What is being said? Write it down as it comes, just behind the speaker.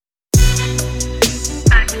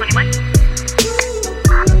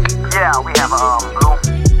have a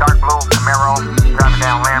dark blue Camaro driving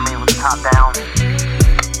down Laramie with the top down.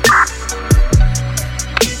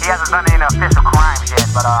 He hasn't done any official crimes yet,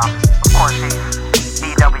 but of course he's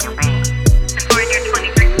DWB.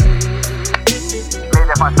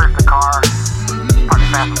 Maybe if I search the car, probably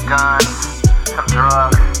found some guns, some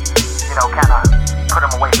drugs, kind of put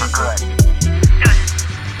him away for good.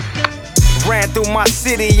 Ran through my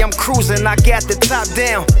city, I'm cruising, I got the top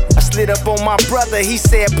down. I slid up on my brother, he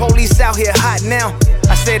said, police out here hot now.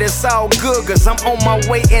 I said it's all good, cause I'm on my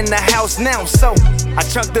way in the house now. So, I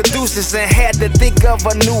chunked the deuces and had to think of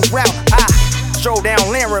a new route. I drove down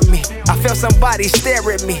Laramie, I felt somebody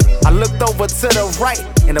stare at me. I looked over to the right,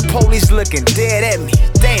 and the police looking dead at me.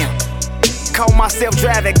 Damn, caught myself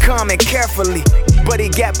driving calm and carefully, but he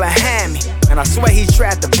got behind me, and I swear he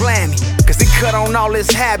tried to blame me. Cause he cut on all his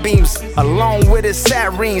high beams, along with his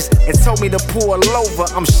sirens, and told me to pull over.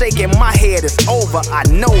 I'm shaking my head, it's over, I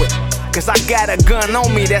know it. Cause I got a gun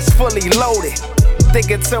on me that's fully loaded.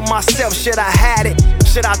 Thinking to myself, should I hide it?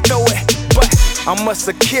 Should I throw it? But I'm a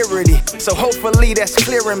security, so hopefully that's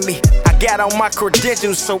clearing me. I got on my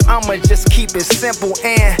credentials, so I'ma just keep it simple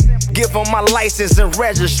and give them my license and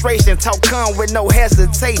registration. Talk con with no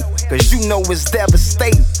hesitate, cause you know it's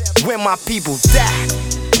devastating when my people die.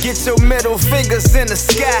 Get your middle fingers in the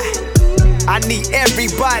sky. I need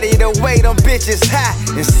everybody to wave them bitches high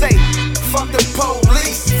and say, fuck the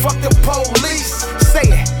police, fuck the police. Say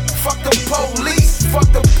it, fuck the police, fuck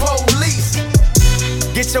the police.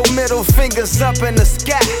 Get your middle fingers up in the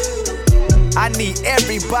sky. I need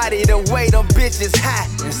everybody to wave them bitches high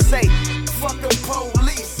and say, fuck the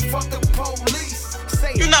police, fuck the police.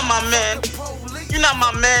 Say You're not my man. You're not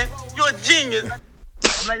my man. You're a genius.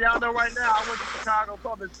 I'm letting y'all know right now, I went to Chicago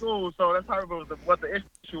public school, so that's how it was what the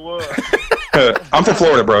issue was. I'm from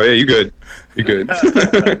Florida, bro. Yeah, you good. You good. All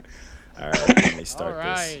right, let me start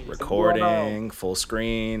this. Recording, full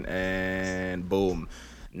screen, and boom.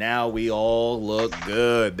 Now we all look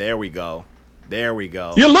good. There we go. There we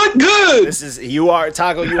go. You look good. You are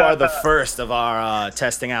Taco. You are the first of our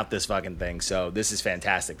testing out this fucking thing. So this is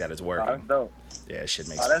fantastic that it's working. That's dope. Yeah, shit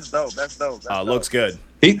makes sense. That's dope. Looks good.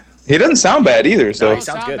 He doesn't sound bad either. So no, he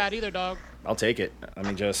sounds sound good. bad either, dog. I'll take it. I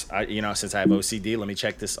mean, since I have OCD, let me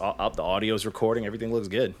check this up. The audio's recording. Everything looks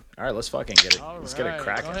good. All right, let's fucking get it. Let's get it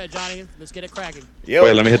cracking. Go ahead, Johnny. Let's get it cracking. Yo.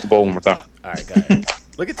 Wait, let me hit the bowl one more time. All right, go ahead.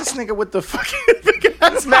 Look at this nigga with the fucking big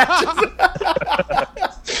ass matches.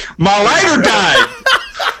 My lighter died.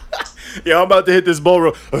 Yo, I'm about to hit this bowl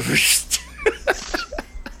roll.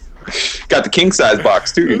 Got the king size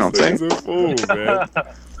box too. You know what I'm saying? Fool, man.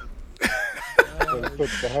 Put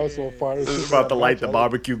the house on fire. This is about to light the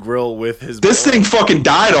barbecue grill with his. This thing fucking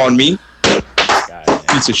died on me.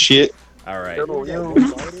 Piece of shit. All right. I got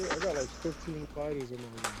like 15 fighters in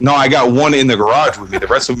there. No, I got one in the garage with me. The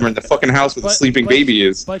rest of them are in the fucking house where the sleeping baby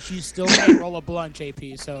is. But you still can't roll a blunt,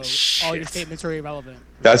 JP, so all your statements are irrelevant.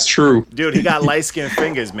 That's true. Dude, he got light-skinned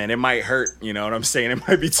fingers, man. It might hurt. You know what I'm saying? It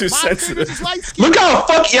might be too sensitive. Look how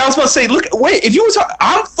fucking. Yeah, I was about to say. Look, wait. If you was,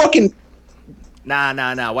 I'm fucking.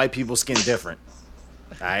 Nah. White people skin different.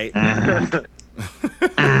 All right.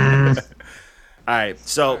 All right.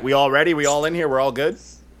 So we all ready? We all in here? We're all good?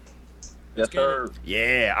 Yes, sir.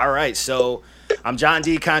 Yeah. All right. So I'm John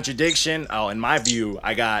D. Contradiction. Oh, in my view,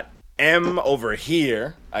 I got M over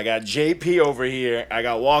here. I got JP over here. I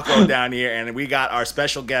got Walko down here, and we got our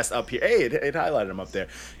special guest up here. Hey, it highlighted him up there.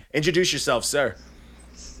 Introduce yourself, sir.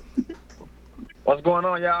 What's going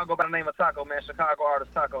on, y'all? Go by the name of Taco, man. Chicago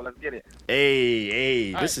artist Taco. Let's get it.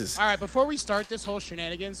 Hey, all this right. is... All right, before we start this whole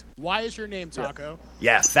shenanigans, why is your name Taco?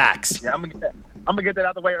 Yeah, facts. Yeah, I'm gonna get that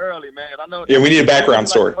out the way early, man. I know. Yeah, we need a background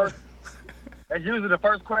story. That's usually the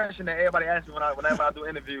first question that everybody asks me whenever I do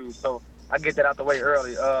interviews, so I get that out the way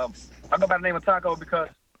early. I go by the name of Taco because...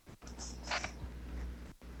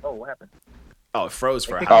 Oh, what happened? Oh, it froze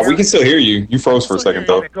for a Oh, we can still hear you. You froze for a second,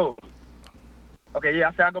 though. Okay, cool. Okay,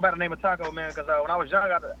 yeah, I go by the name of Taco, man, because when I was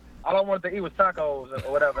young, all I wanted to eat was tacos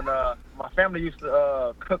or whatever. And my family used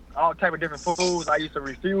to cook all type of different foods. I used to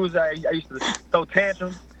refuse. I used to throw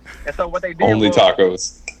tantrums. And so what they did Only was,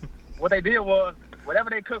 tacos. What they did was, whatever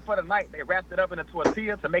they cooked for the night, they wrapped it up in a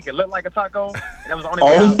tortilla to make it look like a taco. And that was the only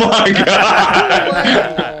Oh my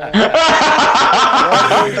god!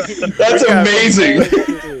 That's amazing.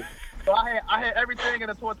 So I had everything in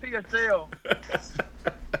a tortilla shell.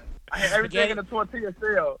 I had everything in a tortilla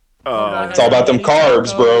shell. It's all about them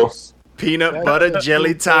carbs, bro. Peanut butter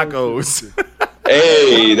jelly tacos.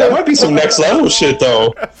 Hey, that might be some next level shit,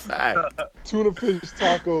 though. Tuna fish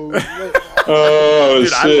tacos. Oh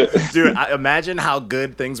shit! Dude, imagine how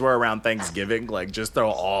good things were around Thanksgiving. Like, just throw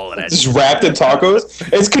all of that. Just wrapped in tacos.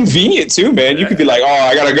 It's convenient too, man. You could be like, oh,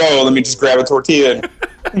 I gotta go. Let me just grab a tortilla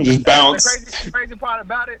and just bounce. The crazy part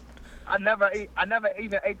about it, I never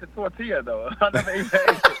even ate the tortilla though. I never even ate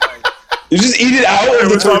it. Like, You just eat it out of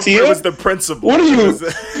the tortilla? It was the principle. What are you?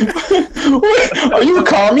 What? Are you a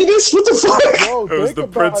communist? What the fuck? Yo, It was think the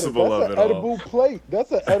about principle That's of an it all. edible plate.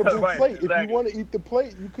 That's an edible Right, plate. exactly. If you want to eat the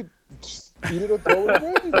plate, you could just eat it or throw it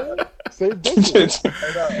away, man. Save this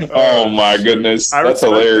one. Oh my goodness, that's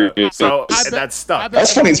hilarious. So I bet- that's stuck.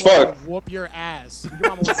 That's funny as your mama fuck. will Whoop your ass. Your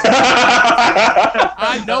mama will-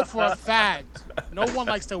 I know for a fact. No one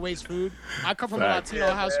likes to waste food. I come from Fact. a Latino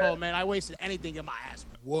Yeah, household, man. man. I wasted anything in my ass.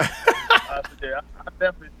 Whoop.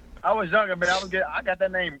 I was younger, man. I got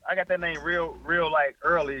that name real like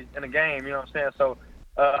early in the game. You know what I'm saying? So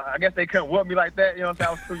I guess they couldn't whoop me like that. You know what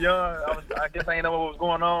I'm saying? I was too young. I guess I didn't know what was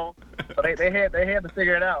going on. So they had to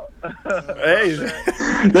figure it out. Hey,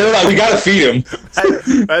 They're like, we gotta feed him.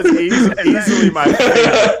 that's easily my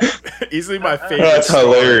favorite. Easily my favorite. That's story,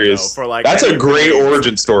 hilarious. though, for like That's a any great reason.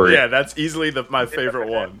 origin story. Yeah, that's easily my favorite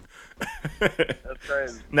one. That's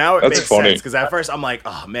crazy. Now it That's makes funny. sense because at first I'm like,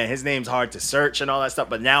 oh man, his name's hard to search and all that stuff.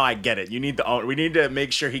 But now I get it. We need to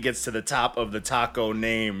make sure he gets to the top of the taco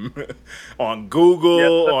name on Google,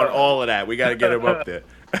 Yes, on all of that. We got to get him up there.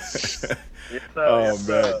 Yes, sir. Oh Yes,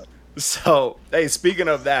 man. sir. So hey, speaking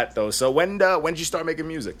of that though, so when did you start making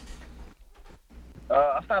music?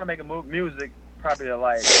 I started making music probably at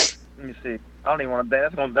like, let me see. I don't even want to.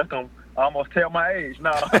 That's gonna almost tell my age.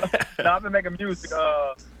 No, I've been making music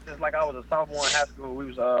since like I was a sophomore in high school. We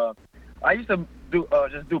was I used to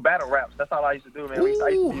do battle raps. That's all I used to do, man.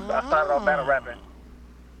 I started off battle rapping.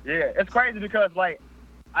 Yeah, it's crazy because like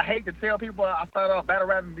I hate to tell people I started off battle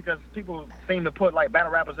rapping because people seem to put like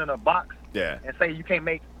battle rappers in a box Yeah. and say you can't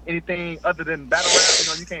make anything other than battle rap. You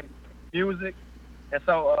know, you can't music. And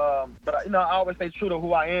so, but I always stay true to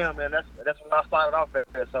who I am, and that's when I started off at.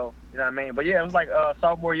 So, you know what I mean? But yeah, it was like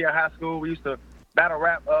sophomore year of high school. We used to battle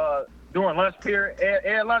rap during lunch period.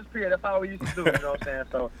 And lunch period, that's all we used to do. You know what I'm saying?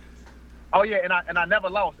 So, oh yeah, and I never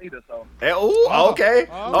lost either. So. Hey, okay.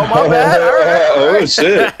 Oh my bad. All right. Oh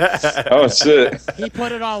shit. Oh shit. He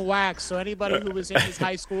put it on wax, so anybody who was in his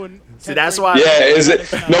high school and See, that's why. Yeah, is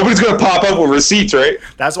it? Nobody's gonna pop up with receipts, right?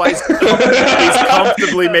 That's why he's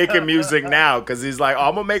comfortably making music now because he's like, oh,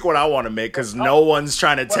 I'm gonna make what I want to make because no one's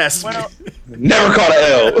trying to test me. Never caught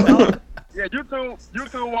an L. Yeah,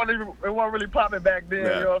 YouTube wasn't really popping back then.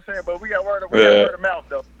 Yeah. You know what I'm saying? But we got word of mouth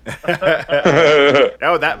though.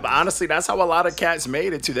 Honestly, that's how a lot of cats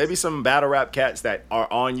made it too. There be some battle rap cats that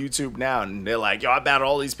are on YouTube now, and they're like, "Yo, I battle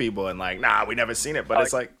all these people," and like, "Nah, we never seen it." But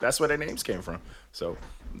it's like that's where their names came from. So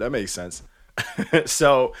that makes sense.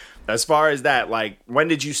 So as far as that, like, when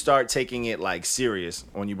did you start taking it like serious?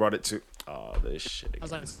 When you brought it to? Oh, this shit I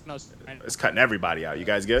was again. like, no, It's cutting everybody out. You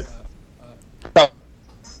guys good?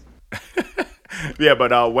 Yeah,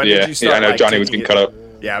 but when did you start? Yeah, I know like, Johnny was taking getting it- cut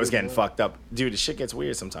up. Yeah, I was getting fucked up. Dude, the shit gets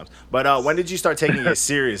weird sometimes. But when did you start taking it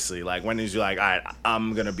seriously? Like, when did you like, all right,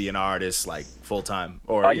 I'm going to be an artist, like, full time?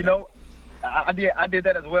 Or, I did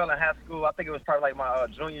that as well in high school. I think it was probably like my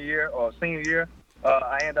junior year or senior year.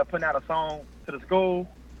 I ended up putting out a song to the school.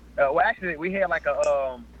 Well, actually, we had like an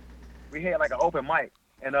open mic,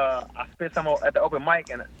 and I spit some at the open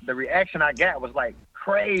mic, and the reaction I got was like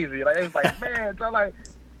crazy. Like it was like, man, so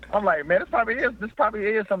I'm like, man, this probably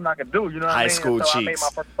is something I could do. You know what I High mean? school so I made cheeks. my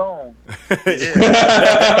first song.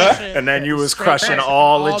 And then you was crushing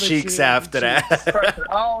all the cheeks cheeks. after that.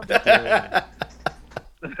 All the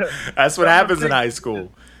That's what happens in high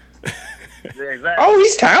school. yeah, exactly. Oh,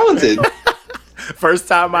 he's talented. First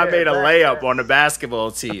time I made a exactly. layup on the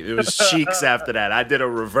basketball team, it was cheeks after that. I did a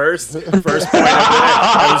reverse first point of it.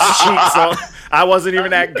 It was cheeks. So I wasn't even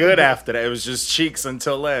that good after that. It was just cheeks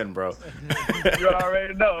until then, bro. You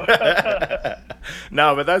already know.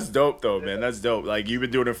 No, but that's dope though, man. That's dope. Like you've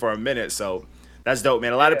been doing it for a minute, so that's dope,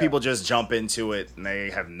 man. A lot of people just jump into it and they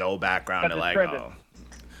have no background. They're Because like, it's oh, trending.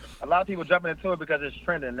 A lot of people jumping into it because it's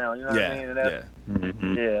trending now. You know what I mean? And that's,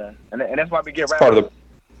 yeah. And that's why we get rappers. Part of the.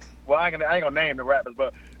 Well, I ain't gonna name the rappers,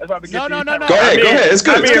 but that's why we get No. Go ahead. It's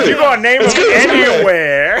good. I mean, it's if good. you're gonna name It's them good, it's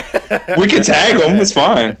good. anywhere, We can tag them. It's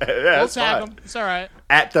fine. yeah, we'll that's tag fine. him. It's all right.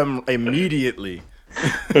 At them immediately.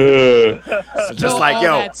 Uh, Just Spill like, all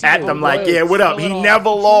yo, that tea. at them like, yeah, what up? Spill He it all. never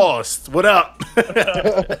lost. What up? On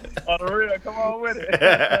the real, come on with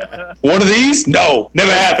it. one of these? No,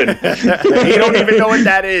 never happened. He don't even know what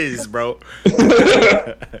that is, bro.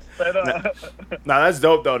 Straight up. Nah, that's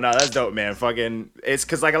dope though. Nah, that's dope, man. Fucking, it's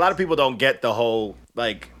because like a lot of people don't get the whole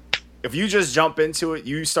like if you just jump into it,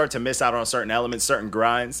 you start to miss out on certain elements, certain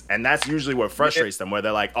grinds, and that's usually what frustrates them. Where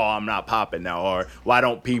they're like, "Oh, I'm not popping now," or "Why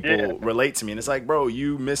don't people relate to me?" And it's like, bro,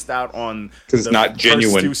 you missed out on because it's not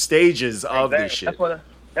genuine. First 2 stages of this shit.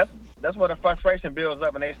 That's where the frustration builds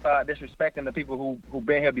up, and they start disrespecting the people who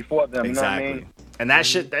been here before them. Exactly. You know what I mean? And that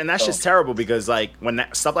shit, shit's terrible because like when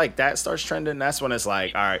stuff like that starts trending, that's when it's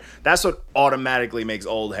like, all right, that's what automatically makes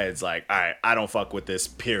old heads like, all right, I don't fuck with this.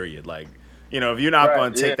 Period. Like, you know, if you're not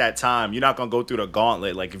going to take that time, you're not going to go through the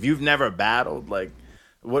gauntlet. Like, if you've never battled, like,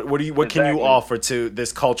 what can you offer to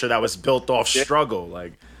this culture that was built off struggle?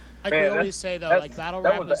 Like we always say though, like battle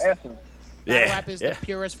rap is the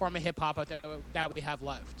purest form of hip hop that we have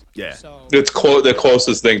left. Yeah, so it's the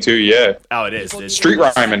closest thing too. Yeah. Oh, it is. It's street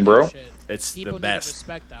rhyming, bro. It's people the best. Need to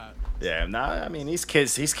respect that. Yeah, I mean these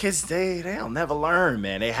kids, they'll never learn,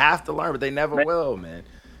 man. They have to learn, but they never will, man.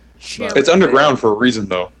 It's underground for a reason,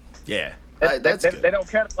 though. Yeah. They don't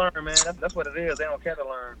care to learn, man. That's what it is. They don't care to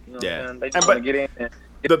learn. You know they just want to get in.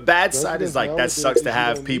 The bad side is like that sucks to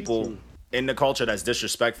have people in the culture that's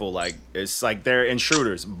disrespectful. Like it's like they're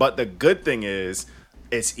intruders. But the good thing is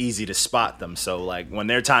it's easy to spot them. So like when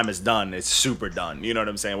their time is done, it's super done. You know what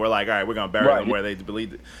I'm saying? We're like, all right, we're gonna bury them where they need to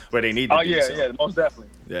be. Oh yeah, most definitely.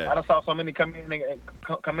 Yeah. I just saw so many come in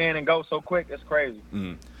and go so quick. It's crazy.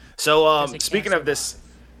 Mm-hmm. So speaking of this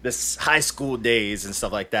high school days and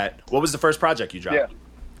stuff like that, what was the first project you dropped?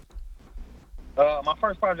 Yeah. My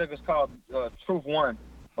first project is called Truth One.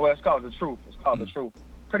 Well, it's called The Truth. It's called The Truth.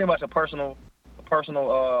 Pretty much a personal,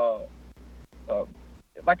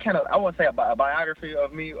 like kind of, I wouldn't say a biography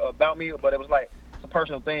of me, about me, but it was like some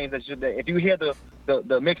personal things that if you hear the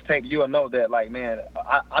mixtape, you'll know that, like, man,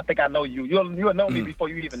 I think I know you. You'll know me before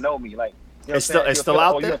you even know me. Like, you know it's still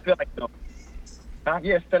out there? Feel like,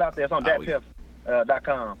 yeah, it's still out there. It's on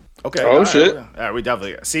datpiff.com. Okay. Oh, shit. All right, we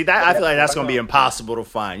definitely see that. I feel like that's gonna be impossible to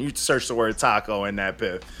find. You search the word taco in that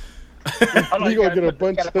piff. You gonna get a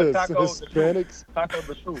bunch of Hispanics. Taco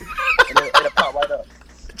The Truth. And it'll pop right up.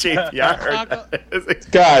 JP, I heard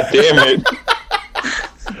that. God damn it.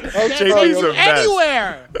 JP's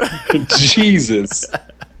anywhere. Jesus.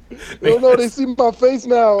 No, they see my face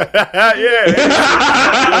now. Yeah.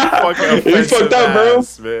 You fucked up, bro.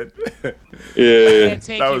 Man. Yeah.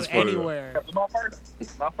 That was funny. Anywhere.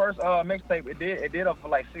 My first mixtape, it did up for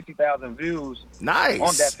like 60,000 views. Nice.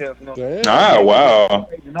 On that piff, you know. Wow.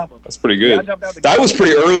 That's pretty good. That was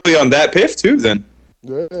pretty early on that piff too, then.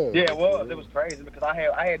 Yeah, it was. It was crazy because I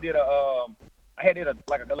had did a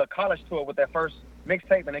little college tour with that first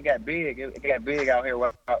mixtape, and it got big. It got big out here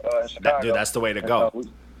in Chicago. Dude, that's the way to go.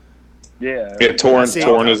 Torn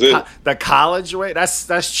is it? The college way.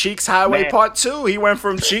 That's Cheeks Highway Part 2. He went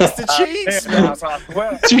from cheeks to cheeks.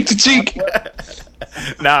 Cheek to cheek.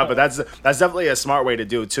 Nah, but that's definitely a smart way to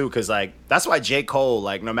do it too, because like that's why J. Cole,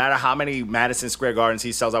 like, no matter how many Madison Square Gardens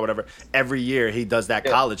he sells out, whatever, every year he does that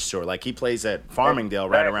college tour. Like he plays at Farmingdale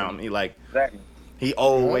right around. He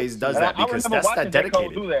always does that because that's that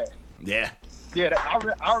dedicated. Do that. Yeah.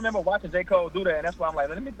 Yeah, I remember watching J. Cole do that, and that's why I'm like,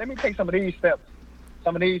 let me take some of these steps.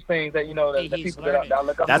 Some of these things that, you know, that people that I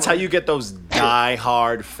look up. That's how you get those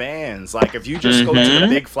die-hard fans. Like, if you just go to the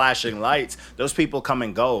big flashing lights, those people come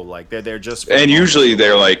and go. Like, they're just... And usually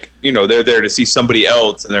they're like, you know, they're there to see somebody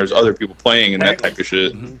else, and there's other people playing and that type of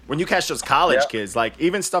shit. Mm-hmm. When you catch those college kids, like,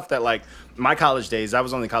 even stuff that, like, my college days, I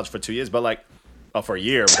was only in college for 2 years, but, like, for a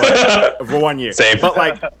year, but for 1 year. Same. But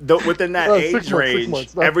like within that age 6 range,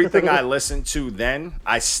 months. everything I listened to then,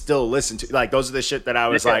 I still listen to. Like those are the shit that I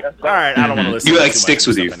was like, all right, I don't want to listen. You to like too sticks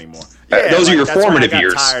much with you anymore. Those are your formative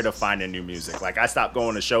years. I got tired of finding new music. Like I stopped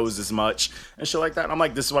going to shows as much and shit like that. And I'm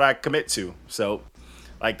like, this is what I commit to. So,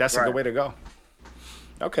 like that's a good way to go.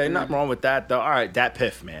 Okay, nothing wrong with that though. All right, Dat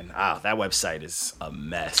Piff, man. That website is a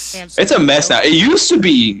mess. It's a mess now. It used to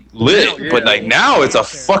be lit, but like now it's a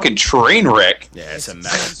fucking train wreck. Yeah, it's a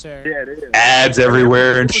mess. Yeah, it is. Ads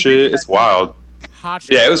everywhere and shit. It's wild.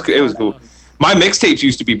 Yeah, it was cool. My mixtapes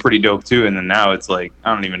used to be pretty dope too, and then now it's like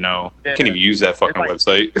I don't even know. I can't even use that fucking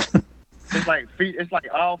website. It's like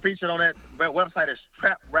all featured on that website is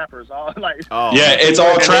trap rappers. All like it's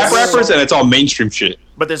all trap rappers and it's all mainstream shit.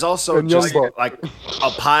 But there's also just like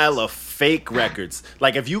a pile of fake records.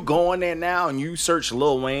 Like if you go on there now and you search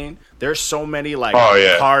Lil Wayne, there's so many like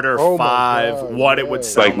Carter 5, what it would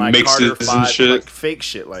sound like mixes Carter 5, and shit. like fake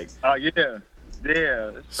shit. Like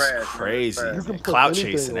it's trash, crazy. Man. Man. Clout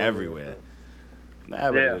chasing everywhere.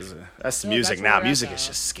 That's music now. Music is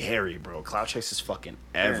just scary, bro. Cloud chase is fucking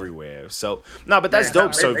everywhere. So but that's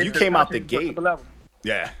dope. So if you came out the gate,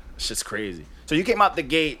 it's just crazy. So you came out the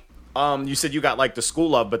gate you said you got like the school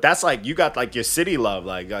love, but that's like you got like your city love,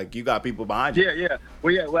 like you got people behind you. Yeah.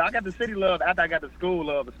 Well, I got the city love after I got the school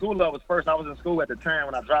love. The school love was first. I was in school at the time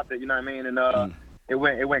when I dropped it. You know what I mean? And it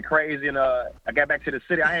went crazy. And I got back to the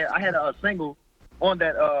city. I had a single on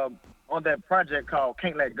that project called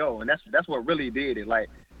Can't Let Go, and that's what really did it. Like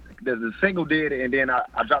the single did it, and then I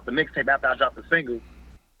dropped the mixtape after I dropped the single.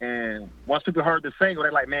 And once people heard the single,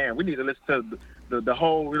 they're like, man, we need to listen to the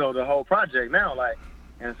whole the whole project now. Like,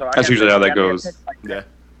 and so that's usually how that goes.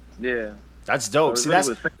 Yeah. That's dope. So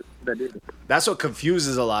See, that's what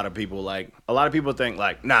confuses a lot of people. Like, a lot of people think,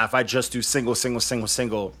 like, nah, if I just do single,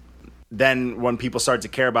 then when people start to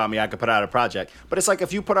care about me, I could put out a project. But it's like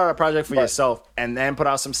if you put out a project for yourself and then put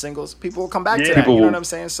out some singles, people will come back to that. You know what I'm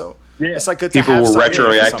saying? So it's like good to people have will something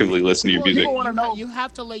retroactively listen to your music. People want to know. You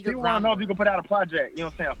have to lay your People want to know if you can put out a project. You know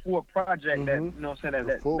what I'm saying? A full project that you know what I'm saying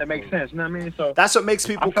that makes sense. You know what I mean? So that's what makes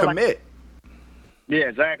people commit. Yeah,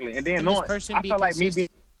 exactly. And then I feel like me being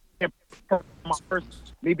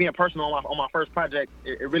personal on my first project,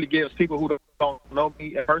 it really gives people who don't know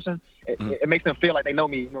me in person, it makes them feel like they know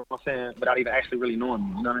me, you know what I'm saying, without even actually really knowing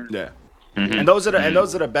me. You know what I mean? Yeah. And those are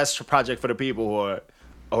the best project for the people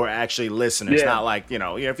who are actually listeners. It's not like,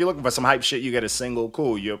 if you're looking for some hype shit, you get a single,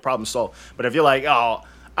 cool, your problem solved. But if you're like, oh,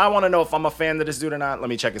 I want to know if I'm a fan of this dude or not, let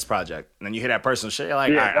me check his project. And then you hear that personal shit, you're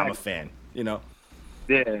like, all right, I'm a fan,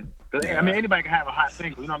 Yeah. I mean, anybody can have a hot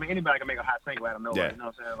single. You know what I mean? Anybody can make a hot single out of nowhere. Yeah. You know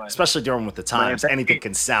what I'm saying? Like, especially during with the times, anything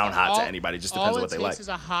can sound hot to anybody. Just depends on what they like. All it takes is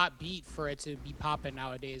a hot beat for it to be popping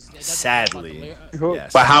nowadays. Sadly.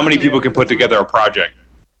 Yes. But how many people can put together a project?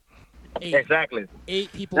 8. Exactly.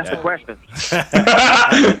 8 people. That's the question.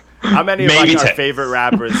 How many of Maybe our 10. favorite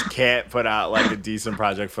rappers can't put out like a decent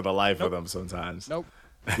project for the life of them sometimes? Nope.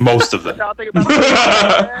 Most of them. Y'all think about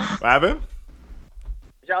that? What happened?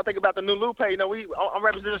 Y'all think about the new Lupe? I'm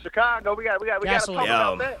representing Chicago. We got to talk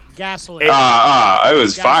about that. Gasoline. It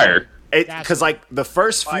was fire. Because like the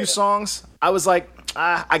first few songs, I was like,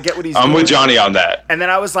 I get what he's doing. I'm with Johnny on that. And then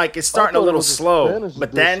I was like, it's starting a little slow.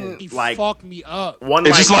 But then He like fucked me up.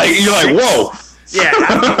 It's just like you're like, whoa. Yeah,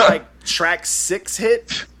 after like track 6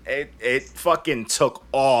 hit, it fucking took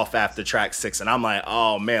off after track 6, and I'm like,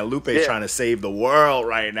 oh man, Lupe's trying to save the world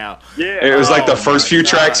right now. Yeah. It was like the first few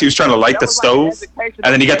tracks he was trying to light the stove, and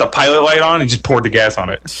then he got the pilot light on and just poured the gas on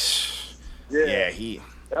it. Yeah,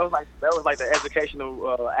 That was like the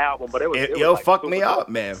educational album, but it was like fucked me up,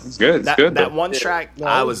 man. It's good. It's good. That one track,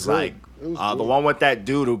 I was like, the one with that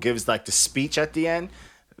dude who gives like the speech at the end.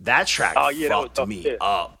 That track fucked me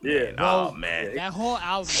up. Man. Oh man, that whole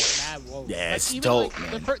album is mad woke. Yeah, it's even, dope,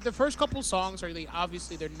 like, man. The first couple songs are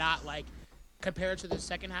obviously they're not like compared to the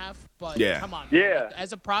second half, but come on, yeah. Like,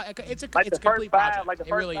 as a it's a like it's the a complete first 5, project. like the it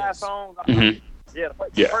first really 5 is. songs. Mm-hmm.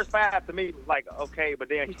 The first 5 to me was like okay, but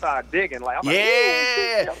then he started digging. Like, I'm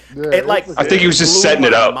it like I think he was just blew setting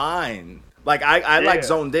it my up. mind. Like I like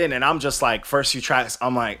zoned in, and I'm just like first few tracks.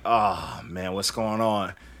 I'm like, oh man, what's going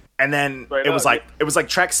on? And then it was like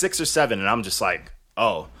track 6 or 7, and I'm just like,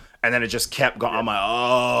 oh. And then it just kept going. I'm like,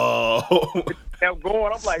 oh. kept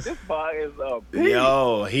going. I'm like, this boy is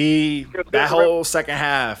yo, that whole second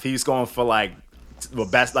half, he's going for like the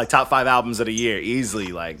best, like top 5 albums of the year,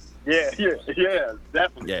 easily. Like, yeah,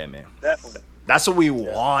 definitely. Yeah, man. Definitely. That's what we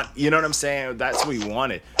want. You know what I'm saying? That's what we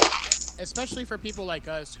wanted. Especially for people like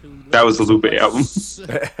us who. That was the Lupe album.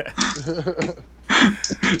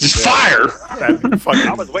 Just fire.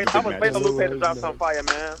 I was waiting for Lupe to drop some fire,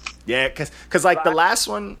 man. Yeah, cause like the last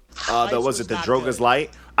one, the Droga's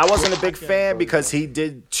Light. I wasn't a big fan because he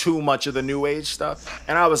did too much of the new age stuff,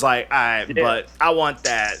 and I was like, all right, but I want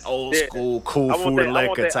that old school cool food and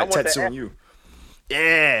liquor type Tetsuo You.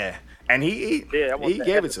 Yeah, and he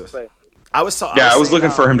gave it to us. I was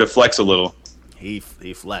looking for him to flex a little. He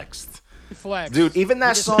flexed. Flex. Dude, even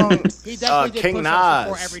that song, he definitely King did Nas.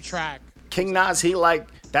 before every track. King Nas,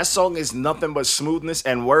 that song is nothing but smoothness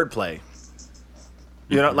and wordplay.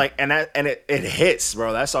 You know, like, and it hits,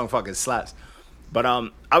 bro. That song fucking slaps. But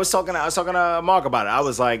I was talking to Mark about it. I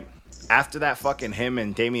was like, after that fucking him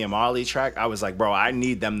and Damian Marley track, I was like, bro, I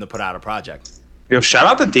need them to put out a project. Yo, shout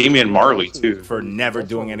out to Damian Marley too for never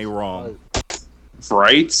doing any wrong.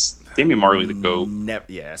 Right, Damian Marley the GOAT.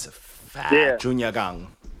 Yeah, that's a fact. Yeah. Junior Gang.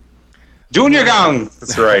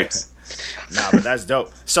 That's right. Nah, but that's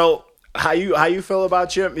dope. So how you feel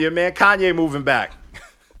about your man Kanye moving back?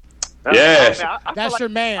 Yeah, that's your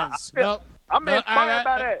man's. I'm inspired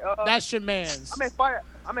by that. That's your man's.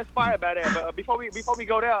 I'm inspired by that. But before we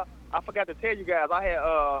go there, I forgot to tell you guys. I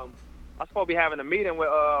was supposed to be having a meeting with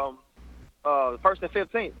 1st and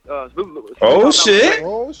 15th. Oh shit!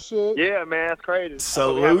 Oh shit! Yeah, man, that's crazy.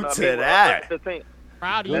 Salute to that.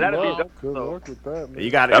 Proud of Good you, that'll be bro. dope. Good luck with that, man. You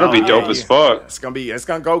got it. That'll be dope as fuck. It's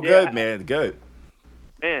gonna go good, man. Good.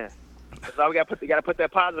 Man, that's all we gotta put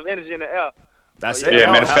that positive energy in the air. That's Oh, it. Yeah,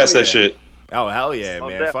 Oh, manifest hell that shit. Oh hell yeah, Oh,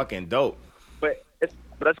 man. definitely. Fucking dope. But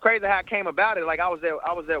it's crazy how it came about it. Like I was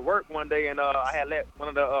at work one day and I had let one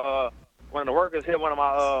of the workers hear one of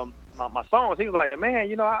my songs. He was like, man,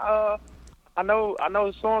 you know, I know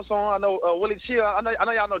so and so. I know Willie Chill. I know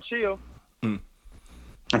y'all know Chill.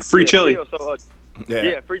 Free chili. Chill, so,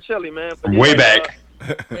 Yeah. free chili, man. But Way yeah, back.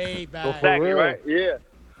 Way back. Exactly real. right. Yeah.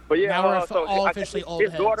 But yeah, Now we're so all I officially guess old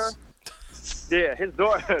his heads. daughter. Yeah, his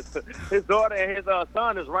daughter and his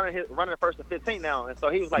son is running first to 15 now, and so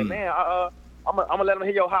he was like, man, I'm gonna let him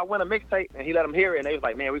hear your Hot Winter mixtape, and he let him hear it, and they was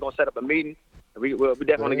like, man, we're gonna set up a meeting, and we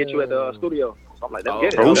definitely want to get you at the studio. So I'm like, let's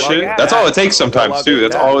get it. Oh Good luck shit. with That's that. all it takes sometimes luck too.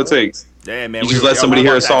 with That's that. all it takes. Yeah, man. You just let somebody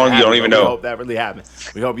hear a want that song to you don't happen, even but know. We hope that really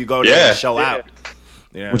happens. We hope you go there Yeah. and show out.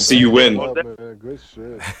 Yeah. We'll see you win. Oh, man, good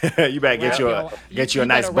shit. You better get you a You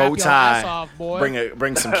nice better bow rap your ass tie. off, boy.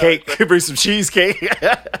 Bring some cake. Bring some cheesecake.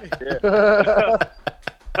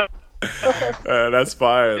 That's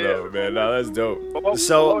fire though, man. No, that's dope. What was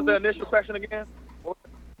the initial question again?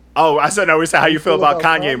 Oh, I said no. We said how you feel about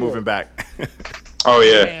Kanye moving back. Oh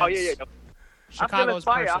yeah. Man, Oh yeah. I'm feeling Chicago's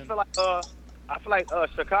fire. I person. feel like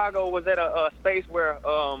Chicago was at a space where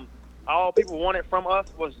all people wanted from us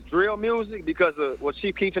was drill music because of what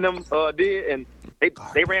Chief Keef and them did, and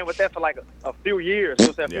they ran with that for like a few years. So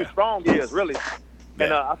it's a few strong years, really.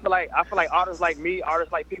 And I feel like artists like me,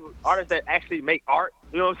 artists that actually make art.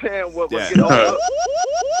 You know what I'm saying? What get overlooked.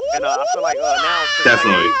 And I feel like now since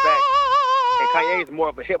Definitely. Kanye's back, and Kanye is more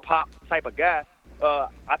of a hip hop type of guy.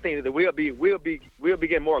 I think that we'll be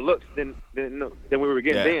getting more looks than we were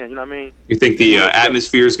getting then. You know what I mean? You think the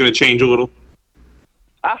atmosphere is going to change a little?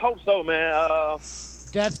 I hope so, man.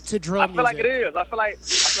 Death to drill I feel like it music. is. I feel like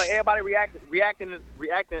everybody reacting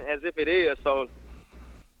as if it is. So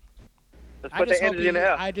let's put that energy in the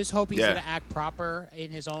air. I just hope he's gonna act proper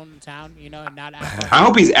in his own town, you know, and not act. Like I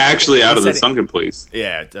hope he's actually out of the sunken place.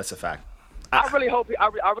 Yeah, that's a fact. I really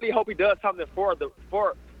hope he does something for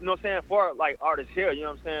you know what I'm saying, for like artists here. You know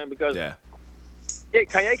what I'm saying? Because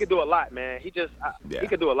Kanye can do a lot, man. He can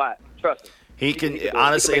do a lot. Trust me. He can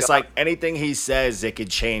honestly. It's like anything he says, it could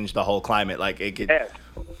change the whole climate. Like it could. Yes,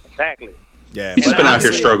 exactly. Yeah, He's been out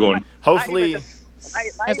here struggling. Hopefully,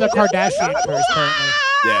 as the Kardashian curse currently.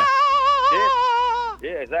 Yeah. Yeah,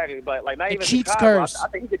 exactly. But like not The even Cheats Chicago. curse. I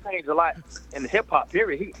think he could change a lot in hip hop.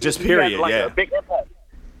 Period. He has like a big impact.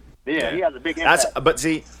 Yeah, he has a big impact. But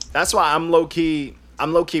see, that's why I'm low key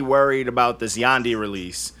worried about this Yandhi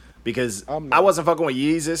release because I wasn't fucking with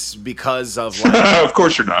Yeezus because of like. Of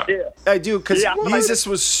course you're not. Yeah. I do because Yeezus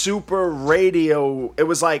was super radio. It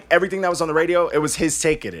was like everything that was on the radio. It was his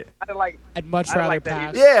take at it. I'd much rather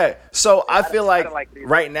pass. Yeah, so I feel like didn't like it either.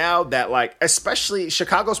 right now that like especially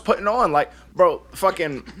Chicago's putting on like bro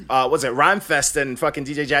fucking was it Rhymefest and fucking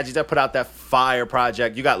DJ Jazzy Jeff put out that fire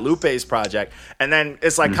project. You got Lupe's project, and then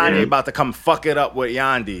it's like Kanye about to come fuck it up with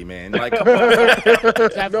Yandhi, man. Like come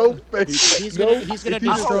on. No face. He's gonna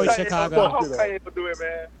destroy Chicago. I hope Kanye will do it,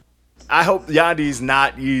 man. I hope Yandi's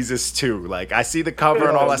not Yeezus too. Like I see the cover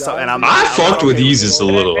and all that stuff, and I fucked with Yeezus a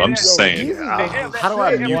little. I'm just saying. How do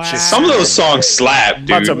I mute you? Some of those songs slap, I'm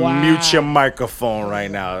about to dude. mute your microphone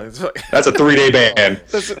right now. It's like- That's a 3-day ban.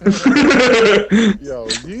 Yo,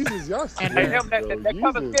 Jesus, y'all And scared, Him, that yo.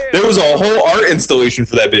 cover Jesus. scared. There was a whole art installation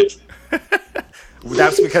for that bitch.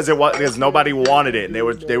 That's because because nobody wanted it, and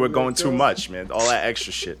they were going too much, man. All that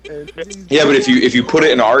extra shit. Yeah, but if you put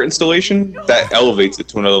it in an art installation, that elevates it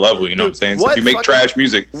to another level. You know what I'm saying? So What if you make fucking- trash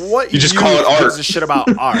music, What you just call it youth gives art. a shit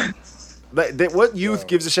about art? What youth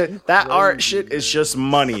gives a shit? That art shit is just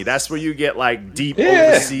money. That's where you get like deep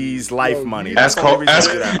overseas life money. That's Ask the only reason Hov,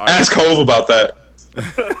 you do that art. ask Hov about that.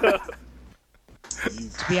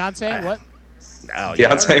 Beyonce, what? Oh,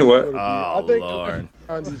 Beyonce, what? Oh think- Lord.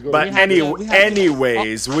 Andy's gonna But be-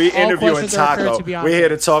 anyways, we all interviewing questions are referred Taco. to Beyonce. We're here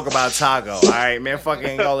to talk about Taco. All right, man.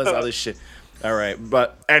 Fucking all this other shit. All right,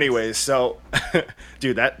 but anyways, so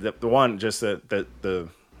dude, the one just the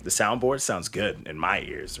soundboard sounds good in my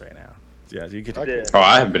ears right now. Yeah, you could. Oh,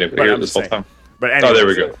 I haven't been able to But hear I'm it this whole saying- time. But anyways, Oh, there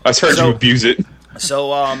we go. I heard So- you abuse it.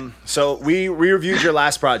 So we reviewed your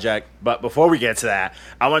last project, but before we get to that,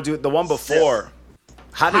 I want to do the one before.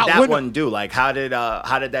 How did that one do? Like, how did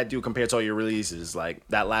that do compared to all your releases? Like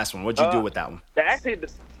that last one, what'd you do with that one? Actually,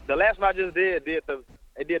 the last one I just did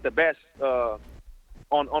the best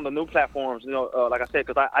on the new platforms. You know, like I said,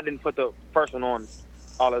 because I didn't put the first one on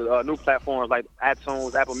all of the new platforms like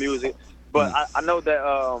iTunes, Apple Music, but I know that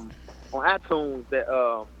on iTunes that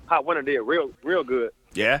Hot Winter did real good.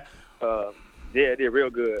 Yeah. Yeah, it did real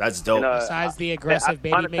good. That's dope. Besides the aggressive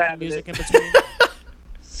baby making untapped music it. in between.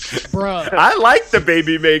 Bruh. I like the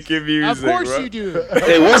baby making music. Of course bro. you do.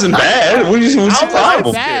 It wasn't bad. What's the It wasn't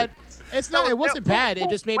problem? bad. It's not. It wasn't bad. It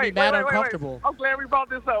just made me mad uncomfortable. I'm glad we brought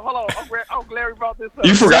this up. Hold on. I'm glad we brought this up.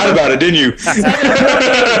 You forgot about it, didn't you?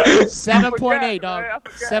 7.8, dog.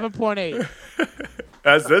 7.8.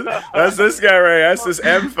 That's this guy right. That's this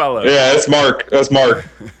M fella. Yeah, that's Mark. That's Mark.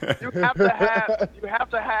 You have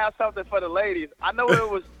to have something for the ladies. I know it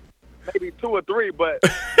was maybe 2 or 3, but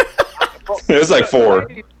It's like 4.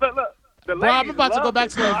 Look, Bro, I'm about to go back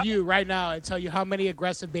to the review right now and tell you how many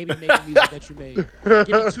aggressive baby making music that you made. Give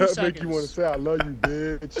me 2 seconds. Make you want to say, I love you,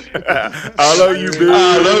 bitch. I love you, bitch.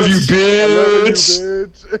 I love you, bitch.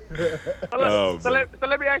 So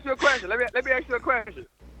let me ask you a question. Let me ask you a question.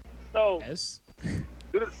 So, Yes.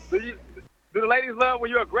 do the ladies love when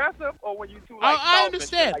you're aggressive or when you too like? I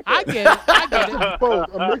understand. I get it. I get it.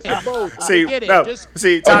 Both. A mix of both. See, get it. no, Just-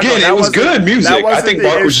 see, Taco, Again, that it was wasn't- good music. that I wasn't think the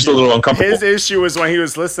Mark was just a issue. little uncomfortable. His issue was when he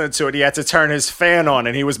was listening to it, he had to turn his fan on,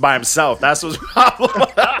 and he was by himself. That's what's problem.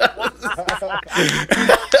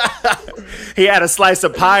 He had a slice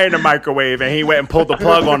of pie in the microwave, and he went and pulled the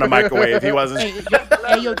plug on the microwave. He wasn't.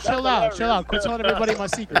 Hey, yo, chill out. Quit telling everybody my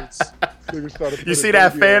secrets. You see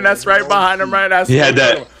that fan that's right behind him, right? That's He had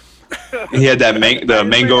that. He had that the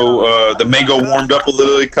mango warmed up a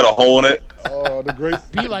little. He cut a hole in it. Oh, the great.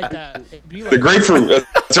 Be like that. Be like The grapefruit.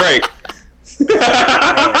 That's right.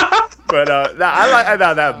 But I like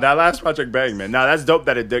that last Project Bang, man. Now that's dope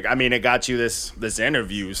that it did. I mean, it got you this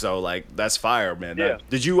interview, so like that's fire, man. Yeah.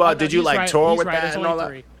 Did you like tour with that and all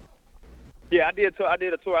that? Yeah, I did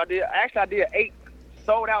a tour. I did 8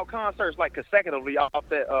 sold out concerts like consecutively off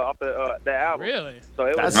the album. Really? So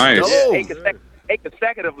it was That's nice. 8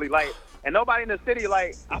 consecutively, like, and nobody in the city,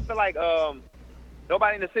 like, I feel like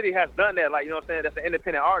nobody in the city has done that, like, you know what I'm saying? That's an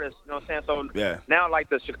independent artist, you know what I'm saying? So Yeah. now, like,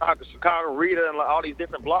 the Chicago Reader and like, all these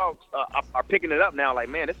different blogs are picking it up now. Like,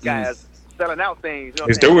 man, this guy is selling out things. You know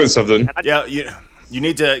He's what I'm doing saying? something. Yeah, you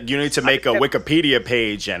need to make a Wikipedia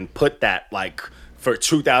page and put that like for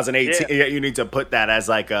 2018. Yeah. You need to put that as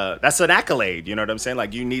like that's an accolade. You know what I'm saying?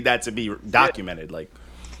 Like you need that to be documented. Like.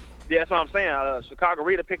 Yeah, that's what I'm saying. Chicago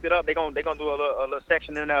Reader picked it up. They're gonna do a little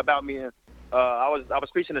section in there about me. And I was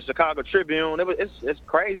featuring the Chicago Tribune. It's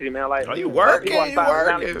crazy, man. Like, Oh, you working, man.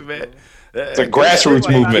 It's a grassroots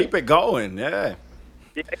movement. Keep it going, yeah.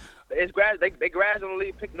 Yeah, it's they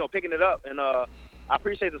gradually picking it up, and I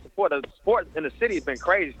appreciate the support. The support in the city has been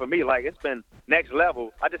crazy for me. Like, it's been next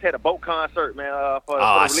level. I just had a boat concert, man. For the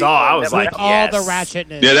I release. saw. I was like, All yes. the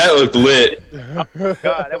ratchetness. Yeah, that looked lit.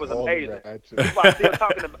 God, that was amazing. People are still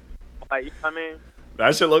talking about, like, you know what I mean?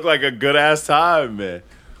 That should look like a good ass time, man.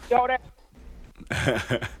 Yo, that.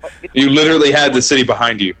 You literally had the city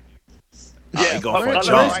behind you. Yeah, going for a Where's,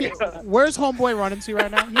 jump. where's homeboy running to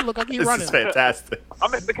right now? He look like he's This running. is fantastic.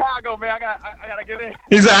 I'm in Chicago, man. I gotta get in.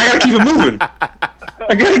 He's like, I gotta keep it moving. I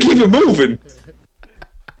gotta keep it moving.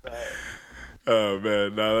 Oh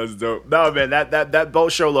man, no, that's dope. No man, that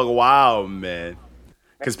boat show looked wild, man.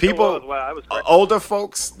 Because people, It was crazy. older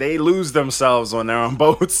folks, they lose themselves when they're on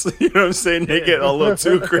boats. You know what I'm saying? They get a little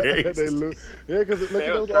too crazy. Because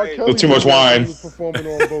was R. crazy. Kelly Too much wine. was performing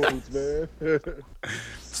on boats, man.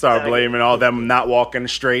 Start blaming all them not walking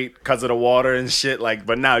straight because of the water and shit. Like,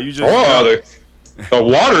 but now you just Oh, the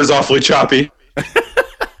water's awfully choppy.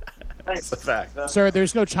 That's a fact. Sir,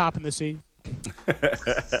 there's no chop in the sea.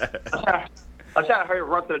 I tried to hurry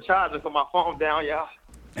run to the charger for my phone down, y'all.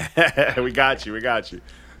 we got you.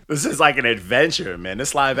 This is like an adventure, man.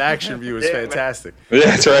 This live action view is fantastic. Yeah,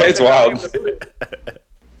 that's right. It's wild.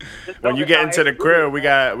 When you get into the crib, we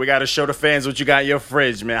got to show the fans what you got in your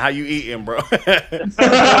fridge, man. How you eating, bro?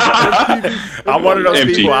 I'm one of those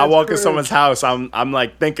Empty. people. I walk in someone's house, I'm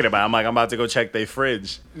like thinking about it. I'm about to go check their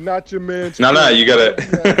fridge. Not your man. No, you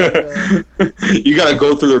gotta you gotta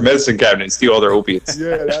go through their medicine cabinet and steal all their opiates.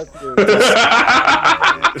 Yeah, that's good.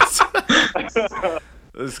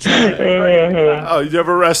 This guy. Oh, you have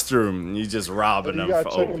a restroom. You just robbing You them gotta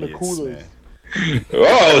for check on the opiates, coolers. man.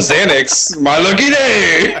 Oh, Xanax, my lucky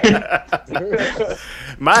day.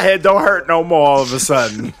 My head don't hurt no more all of a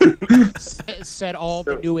sudden. Said all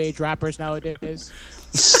the new age rappers nowadays.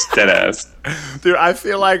 Dead ass. Dude, I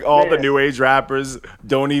feel like all the new age rappers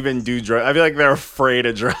don't even do drugs. I feel like they're afraid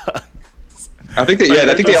of drugs. I think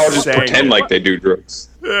I think they all just Saying pretend it. like they do drugs.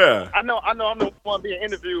 Yeah. I know I'm the one being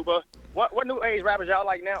interviewed, but what new age rappers y'all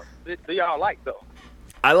like now? Do y'all like though?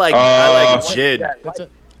 I like Jid. That's a,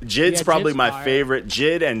 Jid's Yeah, probably Jid's my fire. favorite.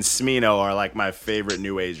 Jid and Smino are like my favorite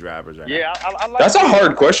new age rappers right Yeah, I like. That's a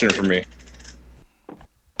hard question for me.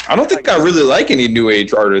 I don't think I really like any new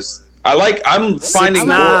age artists. I'm finding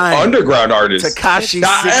more underground artists. Tekashi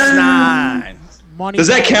 6ix9ine. Does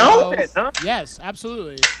that count? Yes,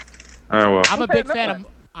 absolutely. Oh well. I'm a big fan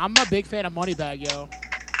of Moneybagg, yo.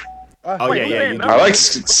 Oh yeah. I like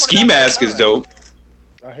Ski Mask is dope.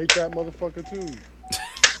 I hate that motherfucker too.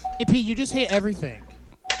 AP, you just hate everything.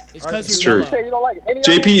 It's because It's you're true. yellow. You don't like any of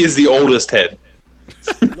JP is the oldest head.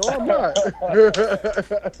 No, I'm not.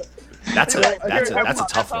 That's a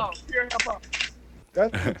tough one.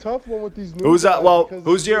 That's a tough one with these new Who's guys because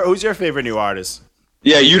who's your favorite new artist?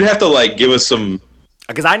 Yeah, you'd have to like give us some.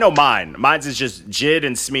 Because I know mine. Mine's is just Jid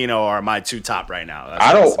and Smino are my two top right now.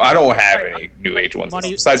 I don't have any new age ones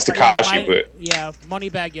besides Tekashi, but yeah,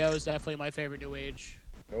 Moneybagg Yo is definitely my favorite new age.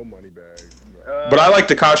 no money bag. but I like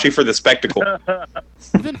Tekashi for the spectacle.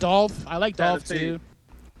 Even Dolph, I like Dolph too.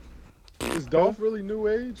 Is Dolph really new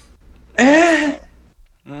age?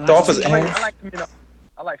 Dolph is I like Smino.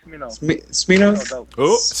 I like Smino. Smino. Dope.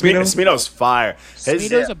 Who? Smino? Smino's fire.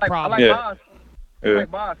 Smino's a I problem. like Yeah. Boz. I Yeah.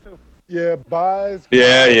 like Boz too. Yeah, buys.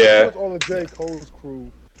 Yeah. That's all the J. Cole's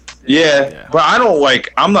crew. Yeah, but I don't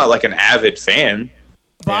like. I'm not like an avid fan.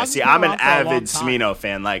 Yeah, Boz see, has been I'm an around for a long avid time. Smino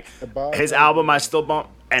fan. Like Boz his is album, I good. still bump,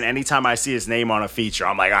 and anytime I see his name on a feature,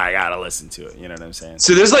 I'm like, I gotta listen to it. You know what I'm saying?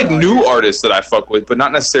 So there's like new artists that I fuck with, but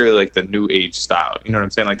not necessarily like the new age style. You know what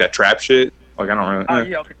I'm saying? Like that trap shit. Like I don't really. Oh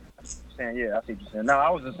yeah, okay. Yeah, I see what you're saying. No,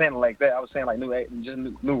 I wasn't saying it like that. I was saying like new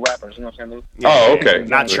rappers. You know what I'm saying? Oh, okay.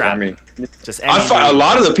 Not trap. I mean, Just I find a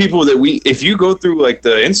lot of the people that if you go through like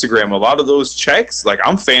the Instagram, a lot of those checks, like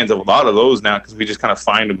I'm fans of a lot of those now because we just kind of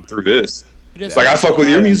find them through this. Like I fuck with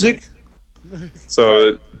your music,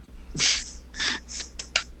 so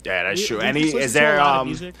Yeah, that's true. We just listen to a lot of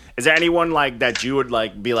music. Is there anyone like that you would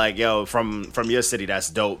like be like, yo, from your city that's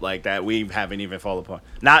dope, like that we haven't even fallen upon?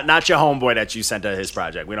 Not your homeboy that you sent to his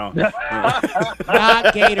project. We don't.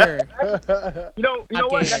 Not Gator. You know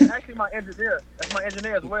what? That's actually my engineer. That's my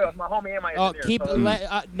engineer as well. It's my homie and my Oh,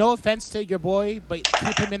 engineer. no offense to your boy, but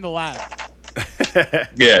keep him in the lab.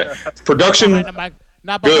 yeah, production Not behind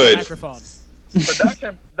the good. microphone.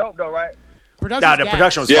 Production dope though, right? Production. Nah, the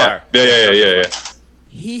production was fire. Yeah.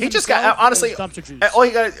 He just got honestly. All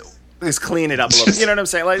you got is clean it up a little. You know what I'm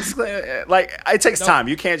saying? Like it takes time.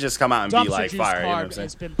 You can't just come out and be like fire. You know what I'm saying?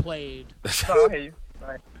 Has been played. Oh, I hear you.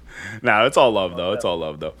 Right. Nah, it's all love though. It's all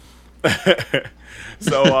love though.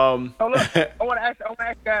 So So look, I want to ask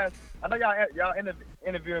guys. I know y'all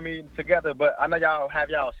interviewing me together, but I know y'all have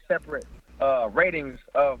y'all separate ratings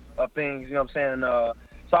of things. You know what I'm saying?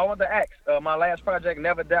 So I want to ask. My last project,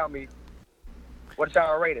 Never Doubt Me. What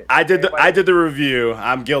y'all rated? I did the review.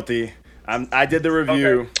 I'm guilty. I did the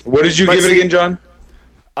review. Okay. What did you give it again, John?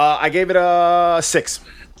 I gave it a 6.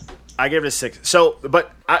 I gave it a 6. So,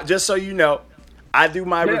 but just so you know, I do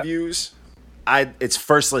my reviews. It's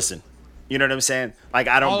first listen. You know what I'm saying? Like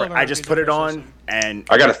I just put it on and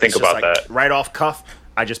I gotta think it's just about like that. right off cuff.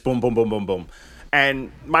 I just boom, boom, boom, boom, boom.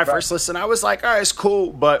 And my first listen, I was like, all right, it's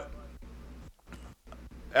cool, but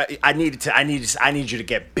I need you to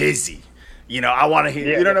get busy. You know, I want to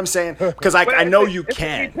hear. You know what I'm saying? Because I know you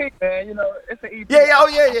can. It's an EP, man. You know, it's an EP. Yeah. Oh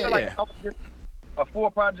yeah. I feel like if I was just a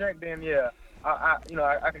full project, then I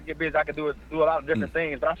could get busy. I could do a lot of different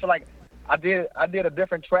things. But I feel like I did a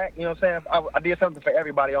different track. You know what I'm saying? I did something for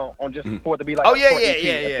everybody on just for it to be like. Oh a short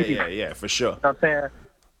EP. yeah, for sure. You know what I'm saying?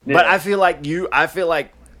 Yeah. But I feel like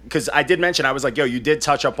because I did mention, I was like, yo, you did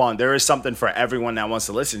touch up on there is something for everyone that wants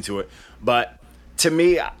to listen to it. But to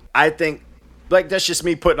me, I think. Like, that's just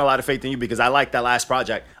me putting a lot of faith in you because I like that last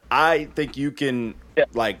project. I think you can,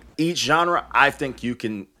 like, each genre, I think you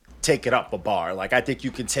can take it up a bar. Like, I think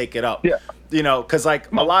you can take it up. Yeah. You know, because, like,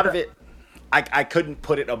 a lot of it, I couldn't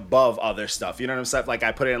put it above other stuff. You know what I'm saying? Like,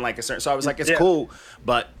 I put it in, like, a certain... So I was like, it's cool,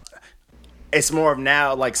 but it's more of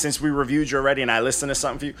now, like, since we reviewed you already and I listened to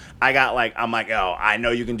something for you, I'm like, oh, I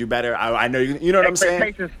know you can do better. I know you know what I'm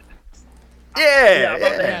saying? Yeah.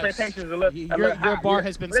 Expectations a little Your high. bar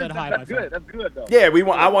has been set high, my friend. That's good though. Yeah,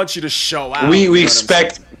 I want you to show out. We you know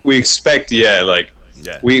expect we have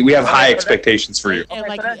high expectations for you. And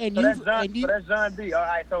like, So that's John D. All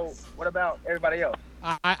right. So what about everybody else?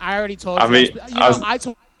 I already told you. I mean,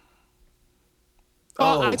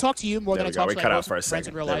 I talk to you more than I talk to cut out most for a friends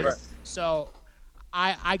in second. real There life. So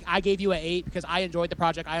I gave you an 8 because I enjoyed the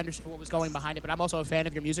project. I understood what was going behind it, but I'm also a fan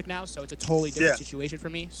of your music now, so it's a totally different situation for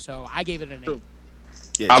me. So I gave it an 8.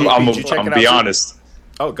 Yeah, I'm JP, did you check gonna it be out too? honest.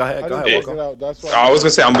 Oh, go ahead. I Go didn't ahead. check it out. That's why I was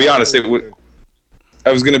gonna say, I'm gonna be honest. It's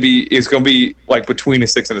gonna be like between a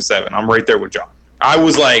 6 and a 7. I'm right there with John. I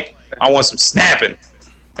was like, I want some snapping,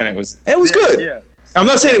 and it was good. Yeah. I'm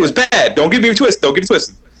not saying it was bad. Don't get me twisted. Don't get it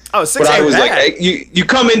twisted. Oh, 6 But I ain't was bad. like, you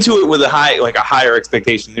come into it with a higher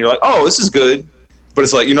expectation. And you're like, oh, this is good. but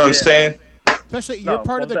it's like, you know what I'm saying? Especially, you're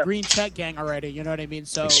part of the green check gang already. You know what I mean?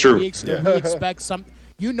 So it's true. We expect some.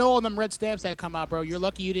 You know all them red stamps that come out, bro. You're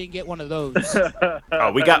lucky you didn't get one of those.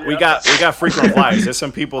 Oh, we got frequent flyers. There's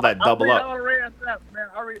some people that double up. All the red stamps, man.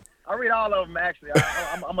 I read all of them actually.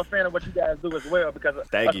 I'm a fan of what you guys do as well because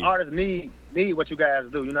artists need what you guys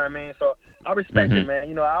do. You know what I mean? So I respect it, man.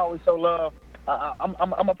 You know, I always show love.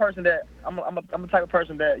 I'm a person that I'm the type of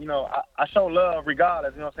person that, you know, I show love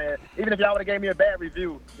regardless. You know what I'm saying? Even if y'all would have gave me a bad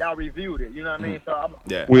review, y'all reviewed it. You know what I mean? So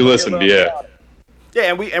we listened. Yeah,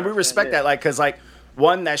 and we respect that, like, because like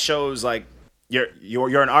one, that shows like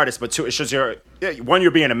you're an artist, but two, it shows one,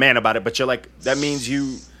 you're being a man about it, but you're like, that means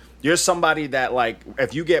you're somebody that, like,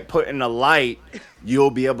 if you get put in the light,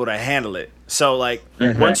 you'll be able to handle it. So like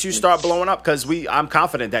once you start blowing up, because I'm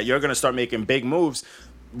confident that you're gonna start making big moves.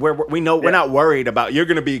 We're not worried about, you're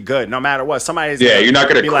gonna be good no matter what. Somebody's you're not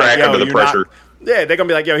gonna crack under the pressure. They're gonna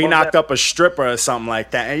be like, yo, he knocked up a stripper or something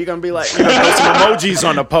like that, and you're gonna be like, you know, put some emojis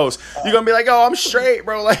on the post. You're gonna be like, oh, I'm straight,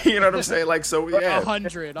 bro. Like, you know what I'm saying? Like, so yeah,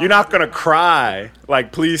 100. You're not gonna cry.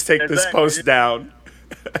 Like, please take this post down.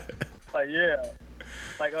 Like, yeah.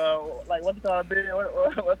 Like what's it called?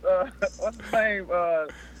 What's his name?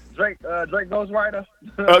 Drake Ghostwriter.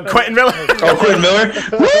 Quentin Miller. Oh, Quentin Miller.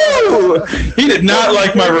 Woo! He did not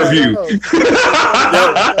like my review.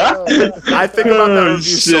 I think about that review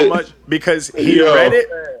so much because he read it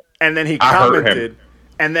and then he commented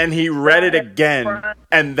and then he read it again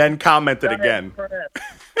and then commented again.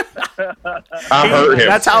 I heard him.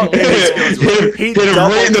 That's how he hit him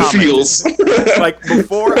right in the feels. Like,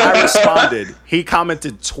 before I responded, he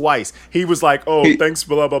commented twice. He was like, "Oh, thanks,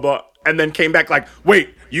 blah blah blah," and then came back like,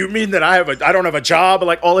 "Wait, you mean that I don't have a job?"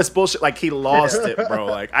 Like, all this bullshit. Like, he lost it, bro.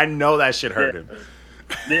 Like, I know that shit hurt him.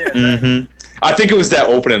 Yeah. I think it was that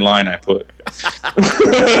opening line I put.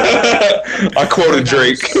 I quoted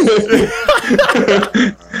Drake.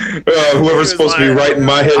 Whoever's supposed to be writing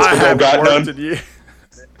my hits but don't got none.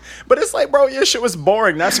 But it's like, bro, your shit was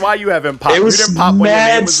boring. That's why you haven't popped. It was you didn't pop when your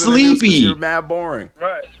name was sleepy. You're mad boring.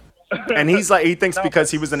 Right. And he thinks because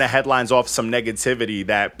he was in the headlines off some negativity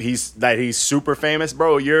that he's super famous,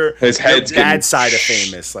 bro. His head's bad side of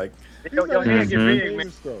famous. Like, your head get big,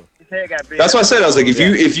 man. His head got big. That's what I said. I was like,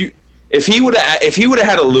 if he would have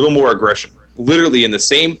had a little more aggression, literally in the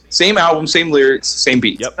same album, same lyrics, same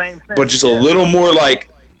beats, but just a little more like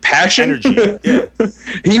passion, energy. Yeah.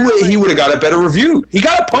 he would have got a better review. He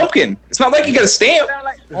got a pumpkin. It's not like he got a stamp.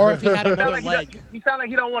 Or if he had another leg. He sound like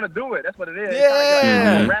he don't want to do it. That's what it is.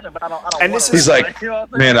 Yeah. And this he's like,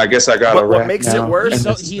 man, I guess I got to rap. What makes it worse?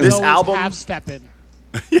 This album. Half-stepping.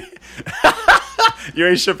 You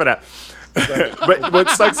ain't shipping that. But what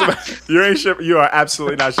sucks about you ain't shipping. You are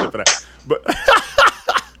absolutely not shipping that. But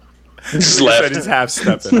he said he's half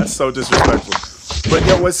stepping. That's so disrespectful. But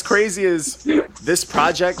yo, what's crazy is this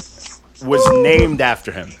project was named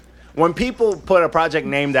after him. When people put a project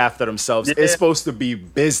named after themselves, it's supposed to be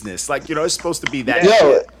business. Like, you know, it's supposed to be that.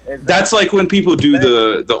 Shit. That's like when people do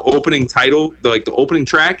the opening title, the opening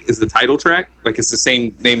track is the title track. Like, it's the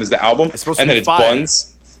same name as the album, and then it's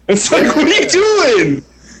Buns. It's like, what are you doing?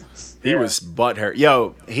 He was butthurt.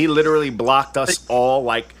 Yo, he literally blocked us all,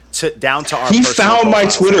 like, down to our. He found my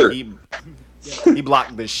Twitter. He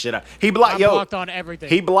blocked this shit out. He blocked on everything.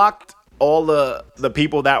 He blocked all the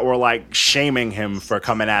people that were like shaming him for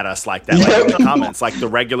coming at us like that, like in the comments, like the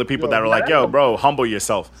regular people that were like, "Yo, bro, humble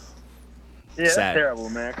yourself." Yeah, that's terrible,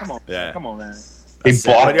 man. Come on, man. He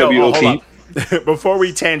blocked WOP. Before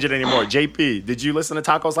we tangent anymore, JP, did you listen to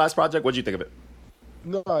Taco's last project? What'd you think of it?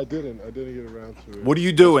 No, I didn't. I didn't get around to it. What are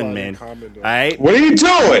you doing, man? All right. What are you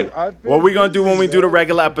doing? What are we gonna do when we do the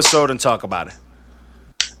regular episode and talk about it?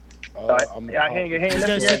 He's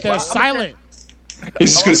gonna sit there silent.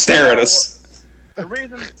 He's just gonna stare at us. The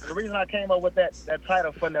reason I came up with that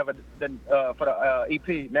title for the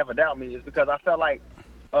EP, Never Doubt Me, is because I felt like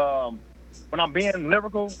when I'm being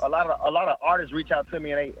lyrical, a lot of artists reach out to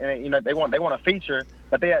me and they you know they want a feature,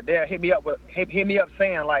 but they hit me up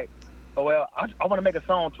saying like, oh well, I want to make a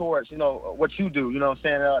song towards, you know, what you do, you know what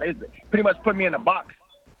I'm saying? They pretty much put me in a box,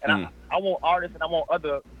 and I want artists and I want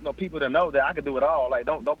other, you know, people to know that I can do it all. Like,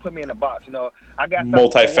 don't put me in a box, you know. I got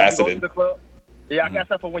multifaceted. I got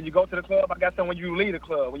stuff for when you go to the club. I got stuff when you leave the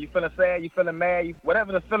club. When you feeling sad, you feeling mad,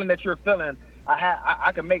 whatever the feeling that you're feeling,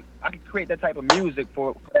 I can create that type of music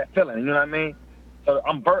for that feeling. You know what I mean? So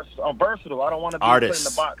I'm versatile. I don't want to be put in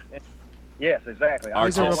the box. Yes, exactly.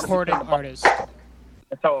 He's a recording artist.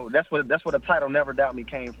 And so that's where the title "Never Doubt Me"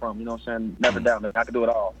 came from. You know what I'm saying? Never doubt me. I can do it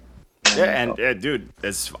all. Yeah, and dude,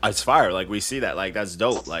 it's fire. Like, we see that. Like, that's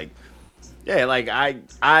dope. Like, Yeah, like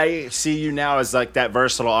I see you now as like that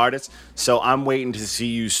versatile artist. So I'm waiting to see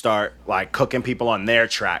you start like cooking people on their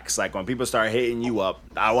tracks. Like when people start hitting you up,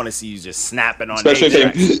 I want to see you just snapping on their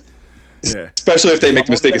tracks. Yeah. Especially if they make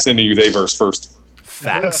the mistake of sending you they verse first.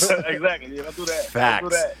 Facts. Exactly. Yeah, don't do that.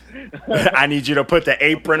 Facts. Don't do that. I need you to put the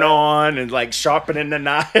apron on and like sharpening the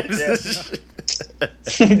knives. Yeah.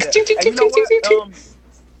 And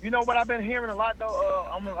you know what I've been hearing a lot though.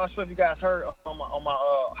 I'm not sure if you guys heard on my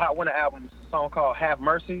Hot Winter album, a song called "Have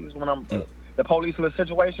Mercy" is when I'm the police in the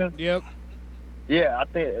situation. Yep. Yeah, I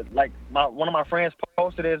think like one of my friends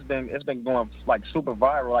posted it. It's been going like super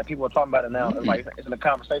viral. Like people are talking about it now. It's like it's in the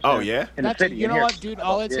conversation. Oh yeah. In the city. You know what, dude?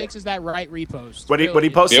 All it takes is that right repost. What he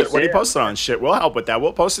posted? What he posted on shit? We'll help with that.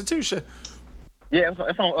 We'll post it too. Shit. Yeah,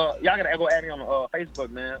 it's on. Y'all gotta go add me on Facebook,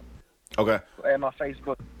 man. Okay. Add my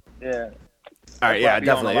Facebook. Yeah. All right, yeah,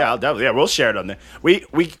 definitely. Yeah, I'll definitely. Yeah, we'll share it on there.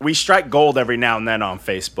 We strike gold every now and then on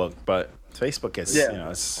Facebook, but Facebook is, you know,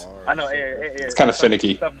 it's. I know. It's kind of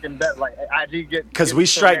finicky. Because we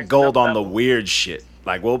strike gold on the weird shit.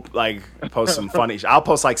 Like we'll like post some funny. I'll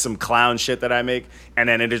post like some clown shit that I make, and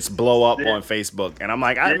then it just blow up on Facebook, and I'm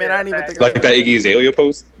like, I didn't even think like that Iggy Azalea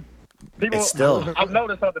post. People, it's still. I've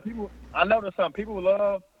noticed something. I noticed something. People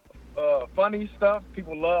love funny stuff.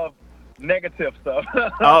 People love negative stuff.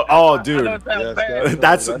 oh, dude.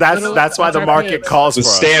 That's why the market calls for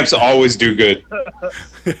stamps always do good.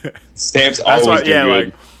 Stamps always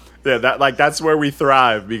do good. That's where we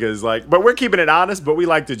thrive because but we're keeping it honest, but we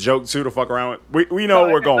like to joke too to fuck around with. We know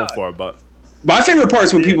what we're going for, but my favorite part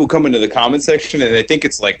is when people come into the comment section and they think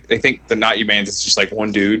they think the Not You Mans is just like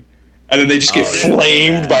one dude. And then they just get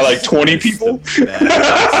flamed by like 20 people.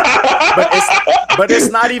 But it's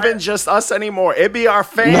not even just us anymore. It be our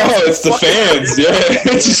fans. No, it's the fans. Yeah,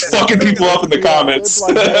 it's just fucking people up in the comments. It's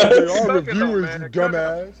like, they are reviewers, you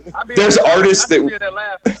dumbass. There's artists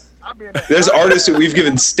that we've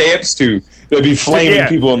given stamps to that be flaming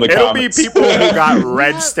people in the comments. It'll be people who got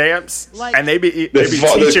red stamps, and they be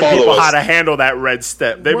teaching people how to handle that red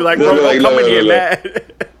stamp. They be like, bro, don't come in here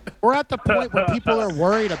mad. We're at the point where people are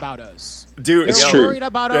worried about us. Dude, they're worried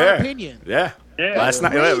about our opinion. Yeah. Last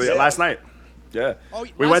night. Yeah.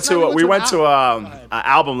 We went to an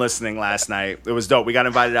album listening last night. It was dope. We got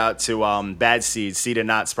invited out to Bad Seed and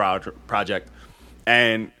Knots project.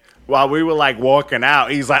 And while we were like walking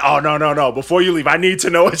out, he's like, "Oh no! Before you leave, I need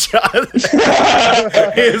to know what y'all."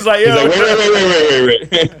 He's like,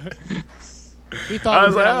 "Wait." He thought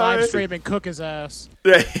we were gonna live stream and cook his ass.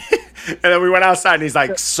 Yeah. And then we went outside, and he's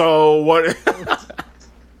like, "So what?"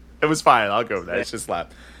 It was fine. I'll go with that. It's just laugh.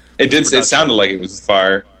 It sounded like it was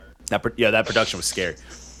fire. That production was scary.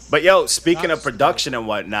 But yo, speaking of production and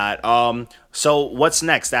whatnot, so what's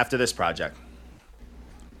next after this project?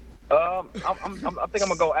 I think I'm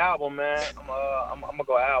gonna go album, man. I'm gonna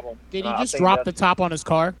go album. Did he just drop the top on his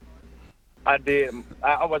car? I did.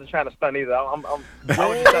 I wasn't trying to stunt either. I wasn't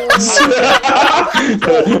gonna say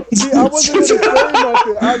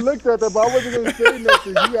nothing. I looked at that, but I wasn't gonna say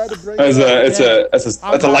nothing. You had to bring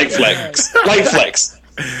It's a light flex. Light flex.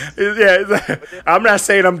 Yeah, I'm not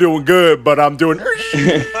saying I'm doing good, but I'm doing in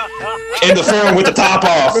the phone with the top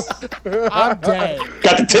off. I'm dead.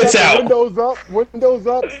 Got the tits out. Windows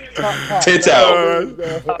up. Tits out.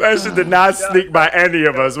 That shit did not sneak by any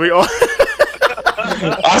of us. We all.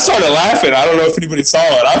 I started laughing. I don't know if anybody saw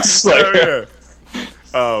it. I was just like,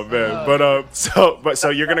 oh man. So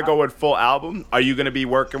you're gonna go with full album? Are you gonna be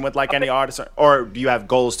working with like any artists, or do you have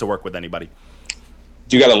goals to work with anybody?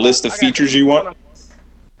 Do you got a list of features you want?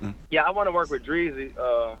 Yeah, I want to work with Dreezy.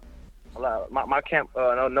 A lot. My camp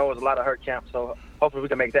knows a lot of her camp, so hopefully we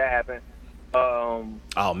can make that happen. Oh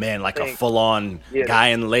man, like a full-on guy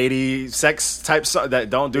and lady sex type song. That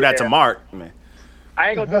don't do that to Mark, man.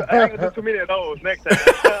 I ain't gonna do too many of those next time.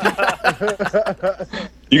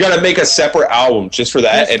 You gotta make a separate album just for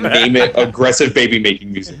that and name it Aggressive Baby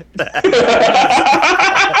Making Music.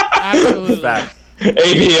 Absolutely.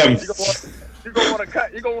 ABM. You're gonna want to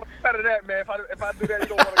cut. You're gonna want to cut of that, man. If I do that, you're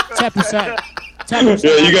gonna want to cut. 10%.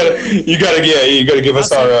 Yeah, you gotta give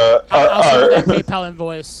us our PayPal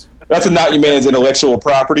invoice. That's a Not You Man's intellectual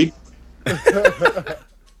property.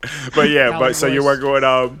 But yeah, so you're working with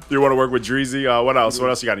you want to work with Dreezy. What else? What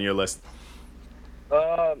else you got on your list?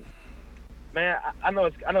 Man, I know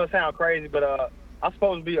it sounds crazy, but I'm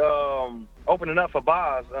supposed to be opening up for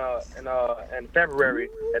Boz in February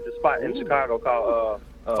at the spot in Chicago called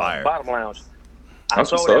Bottom Lounge. I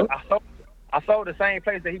sold the same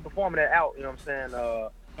place that he performing at out. You know what I'm saying?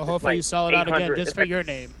 Hopefully you sell it out again just for your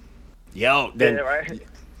name. Yo, then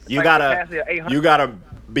You gotta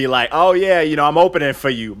be like, oh yeah, you know, I'm opening for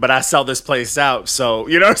you, but I sell this place out. So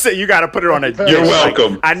you know what I'm saying? You gotta put it on a. You're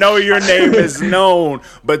welcome. I know your name is known,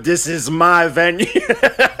 but this is my venue.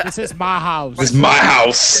 This is my house. This is my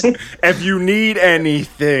house. If you need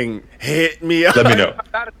anything, hit me up. Let me know.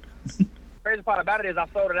 Crazy part about it is I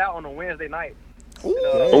sold it out on a Wednesday night.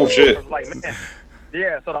 Oh shit. I was like, man.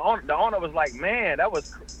 Yeah, so the owner was like, man, that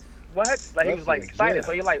was what? Like he was like excited.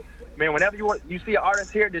 So you're like, man, whenever you see an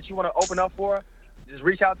artist here that you want to open up for, just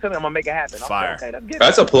reach out to me. I'm gonna make it happen. Fire. Okay,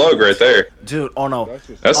 That's a plug right there. Dude, oh no.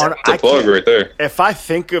 That's a plug right there. If I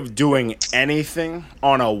think of doing anything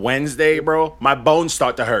on a Wednesday, bro, my bones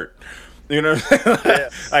start to hurt. You know, Yeah.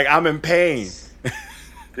 like I'm in pain.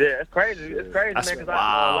 Yeah, it's crazy. It's crazy, That's man. Because wow.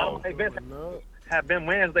 a lot of my events have been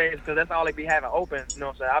Wednesdays because that's all they be having open. You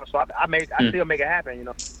know what I'm saying? I still make it happen. You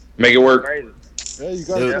know, Make it work. crazy. Yeah, you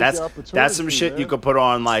gotta Dude, take that's the opportunity, that's some shit man. you could put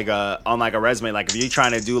on like a resume. Like if you're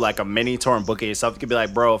trying to do like a mini tour and book it yourself, you could be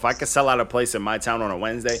like, bro, if I could sell out a place in my town on a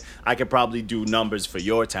Wednesday, I could probably do numbers for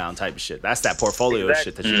your town type of shit. That's that portfolio Exactly.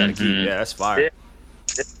 shit that you gotta keep. Yeah, that's fire. Yeah.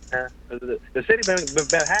 The city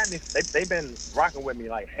been having me. They've been rocking with me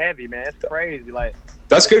like heavy, man. It's crazy. Like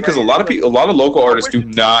That's good because a lot of local artists do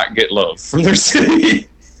not get love from their city.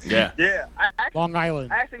 Yeah. yeah. Long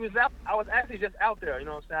Island. I actually was out. I was actually just out there. You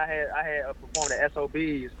know what I'm saying? I had performed at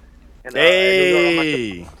SOBs. And,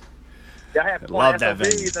 Hey. I had Love performed that at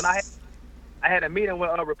venue. SOBs, and I had a meeting with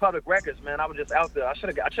Republic Records. Man, I was just out there. I should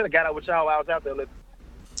have got out with y'all while I was out there.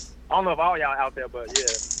 I don't know if all y'all out there, but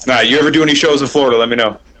yeah. Nah, you ever do any shows in Florida? Let me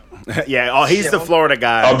know. Yeah. Oh, he's the Florida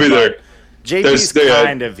guy. I'll be there. JP's There's-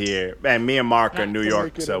 kind of here, and me and Mark are in New I can York,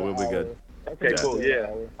 make it so in we'll an be hour. good. I can Okay, make cool. it in an Yeah,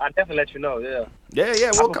 hour. I definitely let you know. Yeah.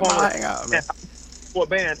 Yeah. We'll come performed- hang out, man. For a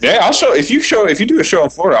band. Yeah, I'll show if you do a show in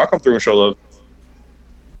Florida, I'll come through and show love.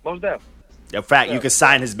 Most definitely. In fact, you can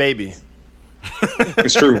sign his baby.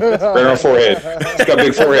 It's true. Right on her forehead. She's got a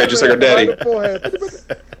big forehead just like her daddy. Right on the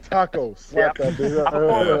forehead. Taco. Slap that bitch. I'm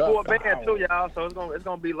performing for a band too, y'all. So it's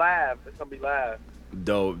gonna be live. It's gonna be live.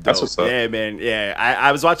 Dope. That's what's up. Yeah, man. Yeah,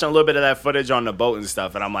 I was watching a little bit of that footage on the boat and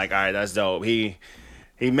stuff, and I'm like, all right, that's dope. He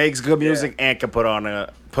makes good music and can put on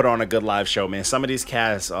a good live show, man. Some of these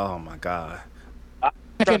cats, oh my god.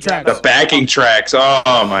 The backing tracks. Oh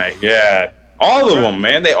my god. All of them,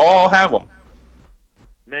 man. They all have them.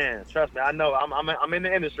 Man, trust me, I know. I'm in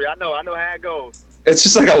the industry. I know how it goes. It's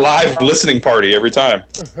just like a live listening party every time.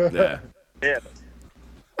 Yeah. Yeah.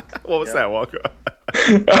 What was that, Walker?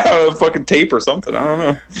 Fucking tape or something. I don't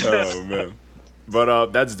know. Oh man.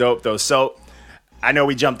 But that's dope though. So I know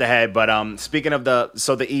we jumped ahead, but speaking of the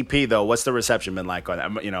EP though, what's the reception been like on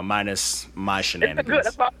that? You know, minus my It's been shenanigans. good.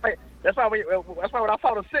 That's why when I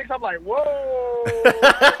saw the 6, I'm like, whoa.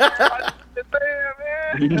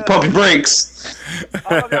 Damn, man. Puppy breaks.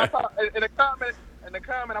 I saw, in the comment,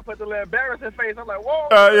 I put the little embarrassing face. I'm like, whoa.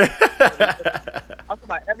 Oh yeah. I was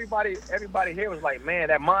like, everybody here was like, man,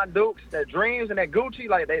 that Mondukes, that Dreams, and that Gucci,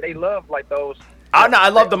 like they love like those. Oh no, I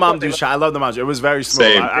love the Mom Duke shot. I love the Mom Duke. It was very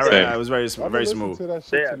smooth. Same, I same. was very I've been very listening smooth. to that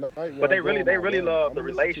shit Yeah, tonight while but they I'm really going out. love the I'm listening to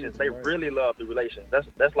relations. it They tonight. really love the relations.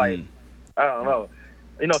 That's like, I don't know.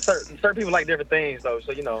 You know, certain people like different things though.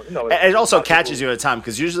 So you know. It also catches you at a time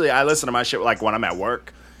because usually I listen to my shit like when I'm at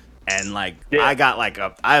work, and like Yeah.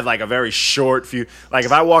 I have like a very short few. Like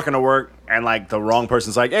if I walk into work and like the wrong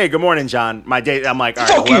person's like, "Hey, good morning, John." My day, I'm like, all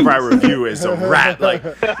right, Fuck whoever you. I review is a rat. Like,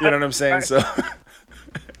 you know what I'm saying?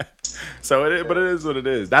 So, it is, but it is what it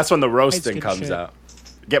is. That's when the roasting good comes shit. out.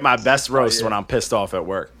 Get my best roast when I'm pissed off at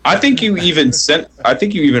work. I think you even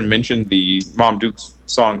mentioned the Mom Duke's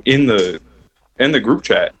song in the group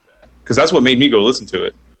chat because that's what made me go listen to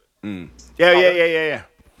it. Yeah.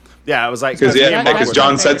 Yeah, I was like, Because that's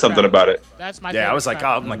John my said favorite something track. about it. That's my yeah, I was like,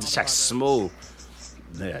 favorite oh, I'm like, this track's smooth.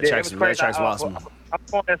 Yeah, Yeah, it was crazy. track's awesome. I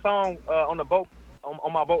performed that song on the boat,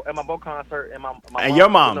 on my boat at my boat concert, and my And your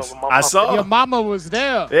mom's. my I mom- saw. Your mama was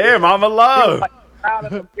there. Yeah, Mama It was Love. like out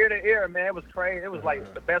of ear to ear, man. It was crazy. It was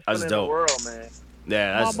like the best That's feeling in dope. the world, man.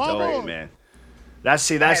 Yeah, that's My mama. dope, man.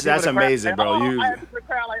 That's I had people that's in the crowd amazing, like, bro. Oh, You I had people in the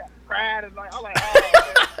crowd like cried and like, I'm like,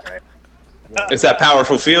 oh, man, It's that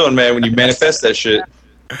powerful feeling, man, when you manifest that shit.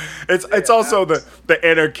 it's also the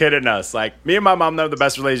inner kid in us. Like me and my mom don't have the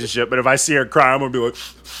best relationship, but if I see her cry, I'm gonna be like,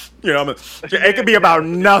 you know, it could be about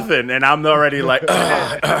nothing, and I'm already like,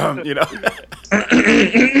 you know,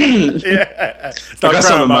 yeah. Stop got crying,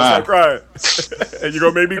 something in Mom. my Stop crying. And you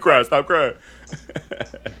gonna make me cry. Stop crying.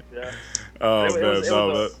 Yeah. Oh It man, was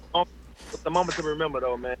no, the moment to remember,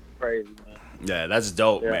 though, man. Crazy, man. yeah, that's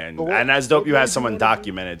dope, Yeah. man, But what- and that's dope. what You made had you someone wanna do-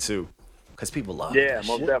 documented too, because people love. Yeah, that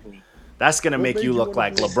most shit. definitely. That's gonna What make made you you look wanna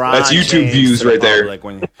like do it? LeBron. That's YouTube James views to the right there. public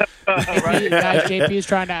when Guys, JP is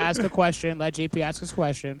trying to ask a question. Let JP ask his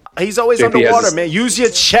question. He's always JP underwater, has a- man. Use your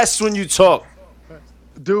chest when you talk.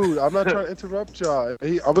 Dude, I'm not trying to interrupt y'all.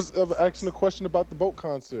 I was asking a question about the boat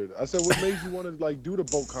concert. I said, what made you want to do the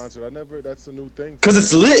boat concert? That's a new thing. Because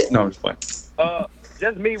it's lit. No, I'm just playing.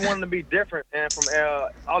 Just me wanting to be different, and from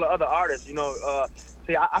all the other artists,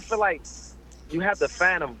 see, I feel like you have to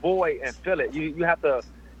find a void and fill it. You have to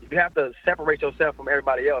separate yourself from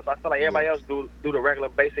everybody else. I feel like everybody else do the regular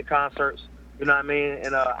basic concerts. You know what I mean?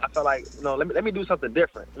 And I feel like let me do something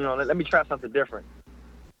different. Let me try something different.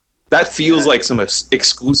 That feels like some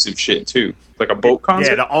exclusive shit too, like a boat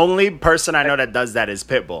concert. Yeah, the only person I know that does that is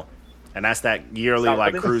Pitbull, and that's that yearly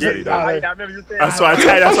cruise that he does. I remember you saying That's why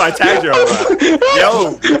I tagged you.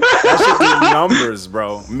 Yo, that should be numbers,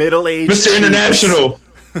 bro. Middle-aged Mr. International.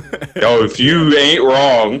 Yo, if you ain't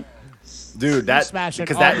wrong, dude, that smashing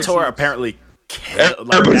because all that the tour seats. apparently killed.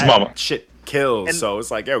 Like, Everybody's that mama. shit kills. And- So it's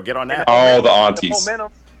like, yo, get on that. all the aunties.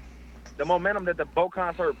 The momentum that the boat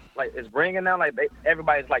concert is bringing now,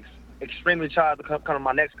 everybody's extremely charged to come to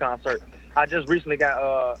my next concert. I just recently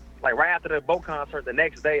got right after the boat concert, the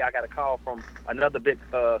next day I got a call from another big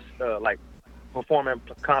performing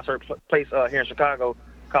concert place here in Chicago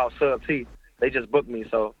called Sub T. They just booked me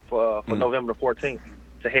for November the 14th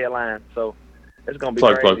to headline. So it's gonna be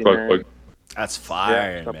crazy, man. Plug. That's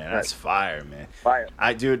fire, Yeah, man. That's fire, man. Fire.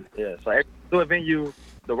 Dude, Yeah. So every to a venue,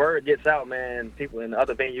 the word gets out, man. People in the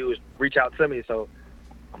other venues reach out to me, so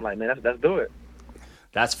I'm like, man, let's do it.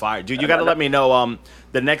 that's fire, dude. You got to let me know.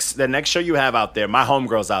 The next show you have out there, my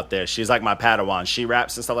homegirl's out there. She's like my Padawan. She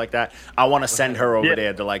raps and stuff like that. I want to send her over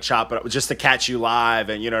there to chop it up, just to catch you live,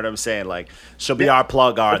 and you know what I'm saying. Like she'll be our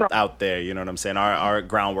plug out there. You know what I'm saying. Our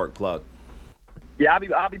groundwork plug. Yeah,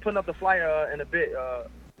 I'll be putting up the flyer in a bit.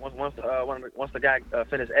 Once the guy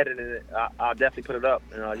finishes editing it, I'll definitely put it up.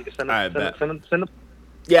 You can send them.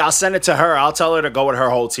 Yeah, I'll send it to her. I'll tell her to go with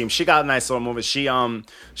her whole team. She got a nice little movement.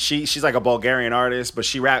 She's like a Bulgarian artist, but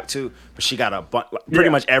she rap too. But she got pretty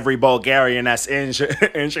much every Bulgarian that's in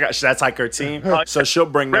Chicago. That's like her team. So she'll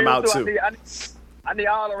bring them out too. I need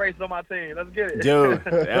all the races on my team. Let's get it, dude.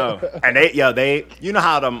 And they, you know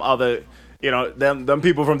how them other, them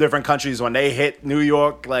people from different countries, when they hit New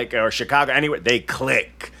York, or Chicago, anywhere, they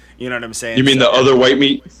click. You know what I'm saying? You mean the other white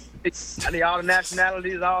meat? I need all the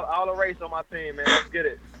nationalities, all the race on my team, man. Let's get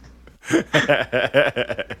it.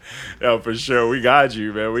 Yo, for sure. We got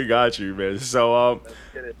you, man. So,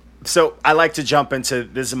 so I like to jump into,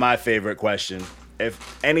 this is my favorite question.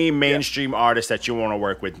 If any mainstream artist that you want to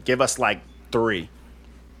work with, give us 3.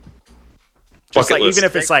 Just Bucket list. even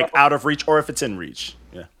if it's out of reach or if it's in reach.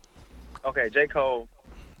 Yeah. Okay, J. Cole.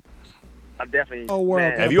 I definitely. Oh,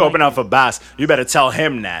 world. If you open up for Bass, you better tell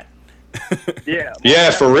him that. Yeah.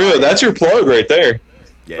 Yeah, for real. That's your plug right there.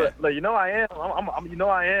 Yeah. Look, you know I am.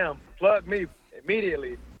 I am. Plug me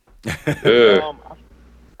immediately. Yeah.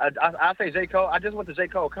 I say J. Cole. I just went to J.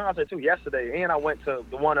 Cole concert too yesterday, and I went to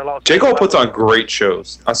the one in Los J. Cole Angeles. puts on great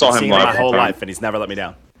shows. I saw him Seen live my whole one time. life, and he's never let me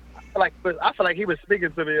down. I feel like he was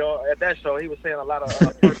speaking to me at that show. He was saying a lot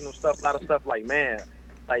of personal stuff, a lot of stuff man,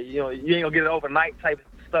 you ain't gonna get it overnight type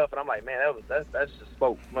stuff. And I'm like, man, that's just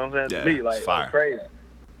spoke. You know what I'm saying? To me, fire. That's crazy.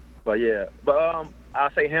 But yeah,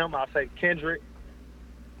 I'll say him. I'll say Kendrick.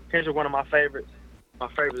 Kendrick, one of my favorites. My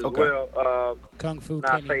favorite as well. Kung Fu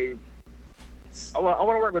Kenny. I want to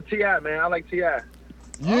work with T.I., man. I like T.I.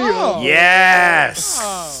 Yeah.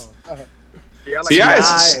 Yes. Yeah, I like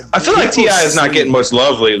T.I. I feel like T.I. is not getting much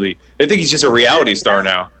love lately. I think he's just a reality star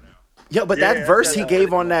now. Yo, but that verse he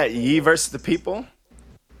gave on that Ye versus the People.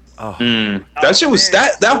 That shit was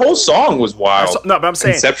that whole song was wild. No, but I'm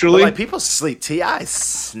saying conceptually, people sleep. T.I.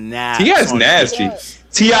 snaps. T.I. is nasty.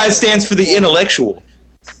 T.I. stands for the intellectual.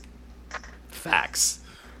 Facts.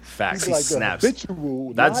 He's He like snaps. the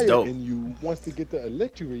habitual That's liar dope. in you wants to get the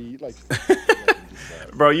electorate.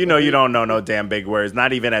 Bro, you don't know no damn big words.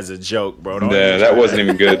 Not even as a joke, bro. Don't Yeah, that wasn't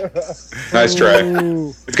even good. Nice try.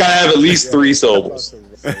 It's gotta have at least 3 syllables.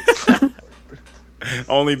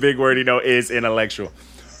 Only big word is intellectual.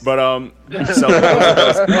 But so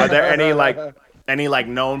are there any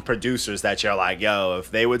known producers that you're like, yo,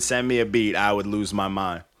 if they would send me a beat, I would lose my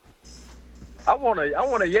mind? I want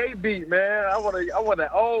a Ye beat, man. I want an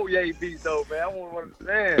old Ye beat though, man. I want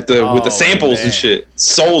man. With the samples and shit.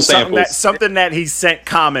 Soul samples. Something that he sent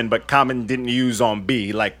Common, but Common didn't use on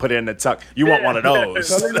B, put it in the tuck. You want one of those.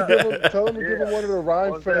 Tell him to give him one of the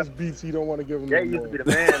Rhyme Fest beats he don't want to give him. Ye used to be the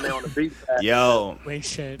man on the beat.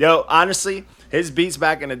 Yo, honestly, his beats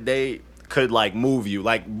back in the day could move you.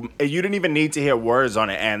 You didn't even need to hear words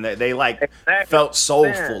on it, and they felt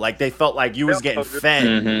soulful. Man. They felt like you was getting fed.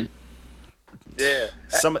 Mm-hmm. Yeah.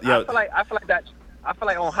 I feel like I feel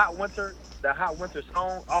like on Hot Winter, the Hot Winter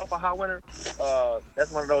song off of Hot Winter,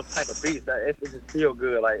 that's one of those type of beats that it just feel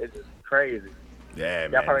good. Like it's just crazy. Yeah, Y'all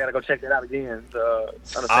man. probably gotta go check that out again. To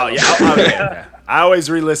understand Oh yeah, yeah. I always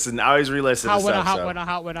re-listen. Hot to winner, stuff, hot so. winner.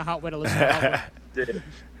 Listen to Hot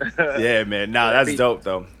winner. Yeah, man. Nah, that's dope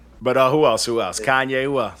though. But who else? Kanye.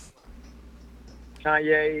 Who else?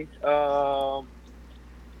 Kanye.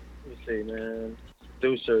 Let me see, man.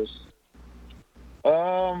 Producers.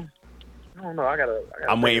 I don't know. I gotta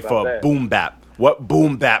I'm think waiting about for a that. boom bap. What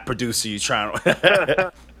boom bap producer you trying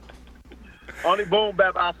to? Only boom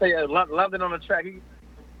bap I say London on the track. He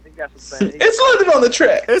got some things. It's London on the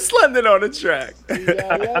track. It's London on the track.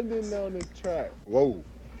 Yeah, London on the track. Whoa.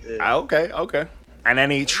 Okay. And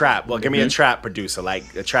any trap. Well, give me a trap producer,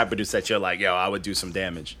 like a trap producer that you're like, yo, I would do some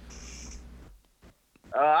damage.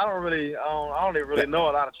 I don't even really know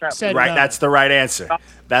a lot of trap. Said Right, no. that's the right answer.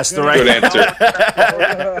 That's the right Good answer.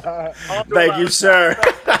 answer. Thank you, sir.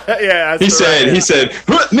 Yeah, that's He the right said,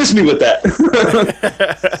 "Huh, miss me with that."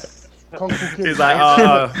 Kung Fu Kid. He's like,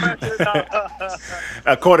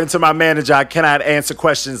 according to my manager, I cannot answer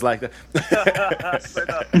questions like that.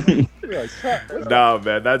 No,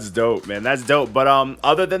 man, that's dope, man. That's dope. But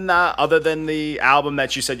other than that, other than the album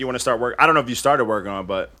that you said you want to start work, I don't know if you started working on,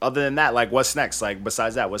 but other than that, like, what's next? Like,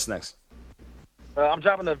 besides that, what's next? I'm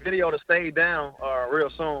dropping a video to Stay Down real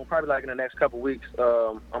soon, probably like in the next couple weeks.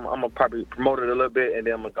 I'm gonna probably promote it a little bit, and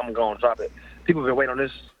then I'm gonna drop it. People have been waiting on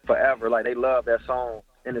this forever. Like, they love that song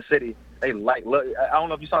in the city. They like. I don't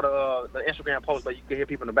know if you saw the Instagram post, but you can hear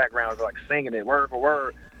people in the background like singing it word for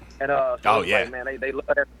word. And so it's like, man, they love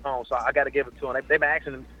that song, so I got to give it to them. They've been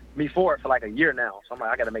asking me for it for like a year now, so I'm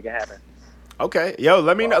like, I got to make it happen. Okay, yo,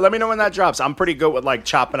 let me know when that drops. I'm pretty good with like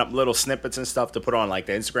chopping up little snippets and stuff to put on like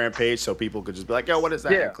the Instagram page, so people could just be like, yo, what is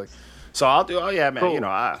that? Yeah. And click. So I'll do. Oh yeah, man. Cool. You know,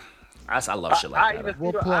 I love shit like that.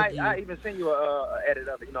 I even send you a edit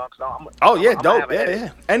of it, you know. Dope.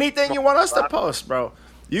 Yeah. Anything you want us to post, bro.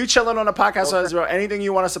 You chilling on the podcast, bro. Anything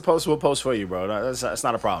you want us to post, we'll post for you, bro. That's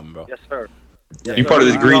not a problem, bro. Yes, sir. Yeah, You part of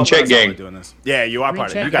this green check gang. Doing this. Yeah, you are Green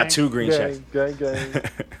part of it. check You got gang. 2 green checks. Gang.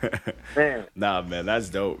 Man. Nah, man, that's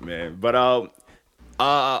dope, man. But I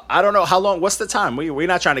don't know how long. What's the time? We're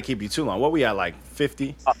not trying to keep you too long. What we at, like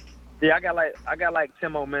 50? Yeah, I got like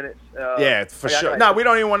 10 more minutes. Yeah, for sure. No, we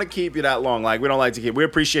don't even want to keep you that long. Like, we don't like to keep. We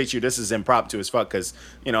appreciate you. This is impromptu as fuck because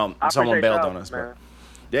someone appreciate bailed y'all, on us, man. bro.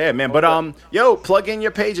 Yeah, man. But yo, plug in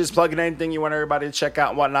your pages. Plug in anything you want everybody to check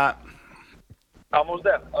out and whatnot. Almost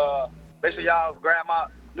there. Make sure y'all grab my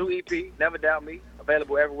new EP, Never Doubt Me,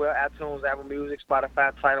 available everywhere: iTunes, Apple Music,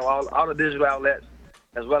 Spotify, Tidal, all the digital outlets,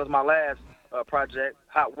 as well as my last project,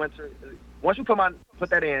 Hot Winter. Once you put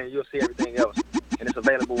that in, you'll see everything else, and it's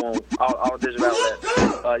available on all the digital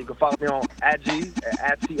outlets. You can follow me on IG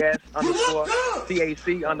at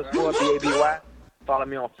 @TS_TAC_BABY. Follow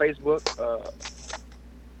me on Facebook,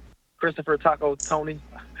 Christopher Taco Tony.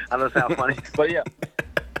 I know it sounds funny, but yeah.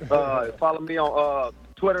 Follow me on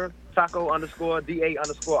Twitter,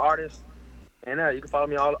 Taco_DA_artist. And you can follow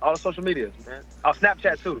me on all the social medias, man.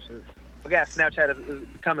 Snapchat too. I got Snapchat is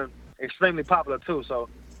becoming extremely popular too. So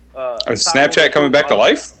Is Snapchat coming back to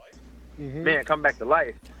life? Man, coming back to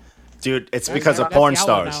life. Dude, it's because of That's porn the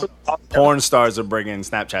album stars. now. Porn stars are bringing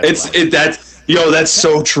Snapchat to life. That's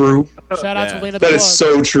so true. Shout out Yeah. to Lena That the is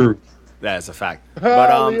Plug. so true. That is a fact. But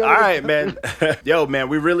all Leo. right, man. Yo, man,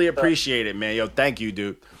 we really appreciate it, man. Yo, thank you,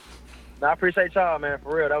 dude. No, I appreciate y'all, man.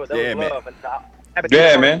 For real, that was Yeah, man. love. And, happy to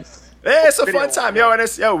Yeah, be man. Yeah, it's a Video, fun time, man. yo, and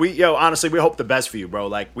it's honestly, we hope the best for you, bro.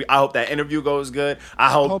 Like, I hope that interview goes good. I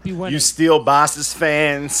hope Hope you win you it. steal Boss's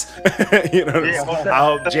fans. You know what I'm Yeah, saying? most I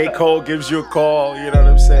hope J. Cole gives you a call. You know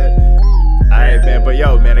what I'm saying? All right, man. But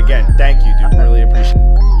yo, man, again, thank you, dude. Really appreciate it.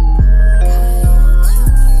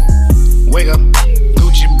 Wake up,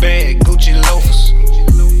 Gucci bag, Gucci loafers.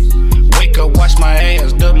 Wake up, wash my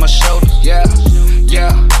ass, dub my shoulders. Yeah.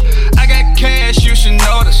 I got cash, you should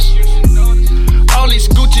notice. All these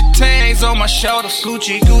Gucci tags on my shoulders.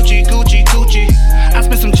 Gucci. I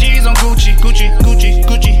spent some G's on Gucci.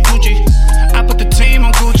 I put the team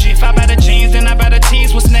on Gucci. If I buy the jeans, then I buy the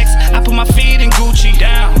tees. What's next? I put my feet in Gucci.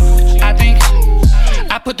 Down. I think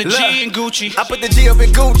I put the G in Gucci. I put the G up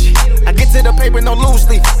in Gucci. I get to the paper, no loose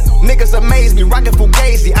leaf. Niggas amaze me, rockin'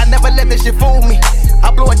 Fugazi. I never let that shit fool me.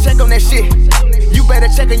 I blow a check on that shit. You better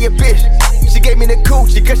check on your bitch. She gave me the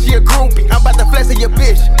coochie, cause she a groupie. I'm about to flex on your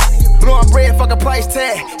bitch. Blowin' bread, fuck a price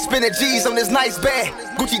tag. Spending G's on this nice bag.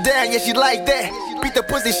 Gucci down, yeah, she like that. Beat the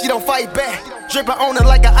pussy, she don't fight back. Drippin' on her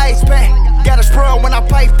like an ice pack. Got a sprawl when I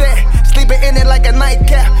pipe that. Sleeping in it like a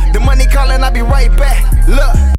nightcap. The money callin', I be right back. Look.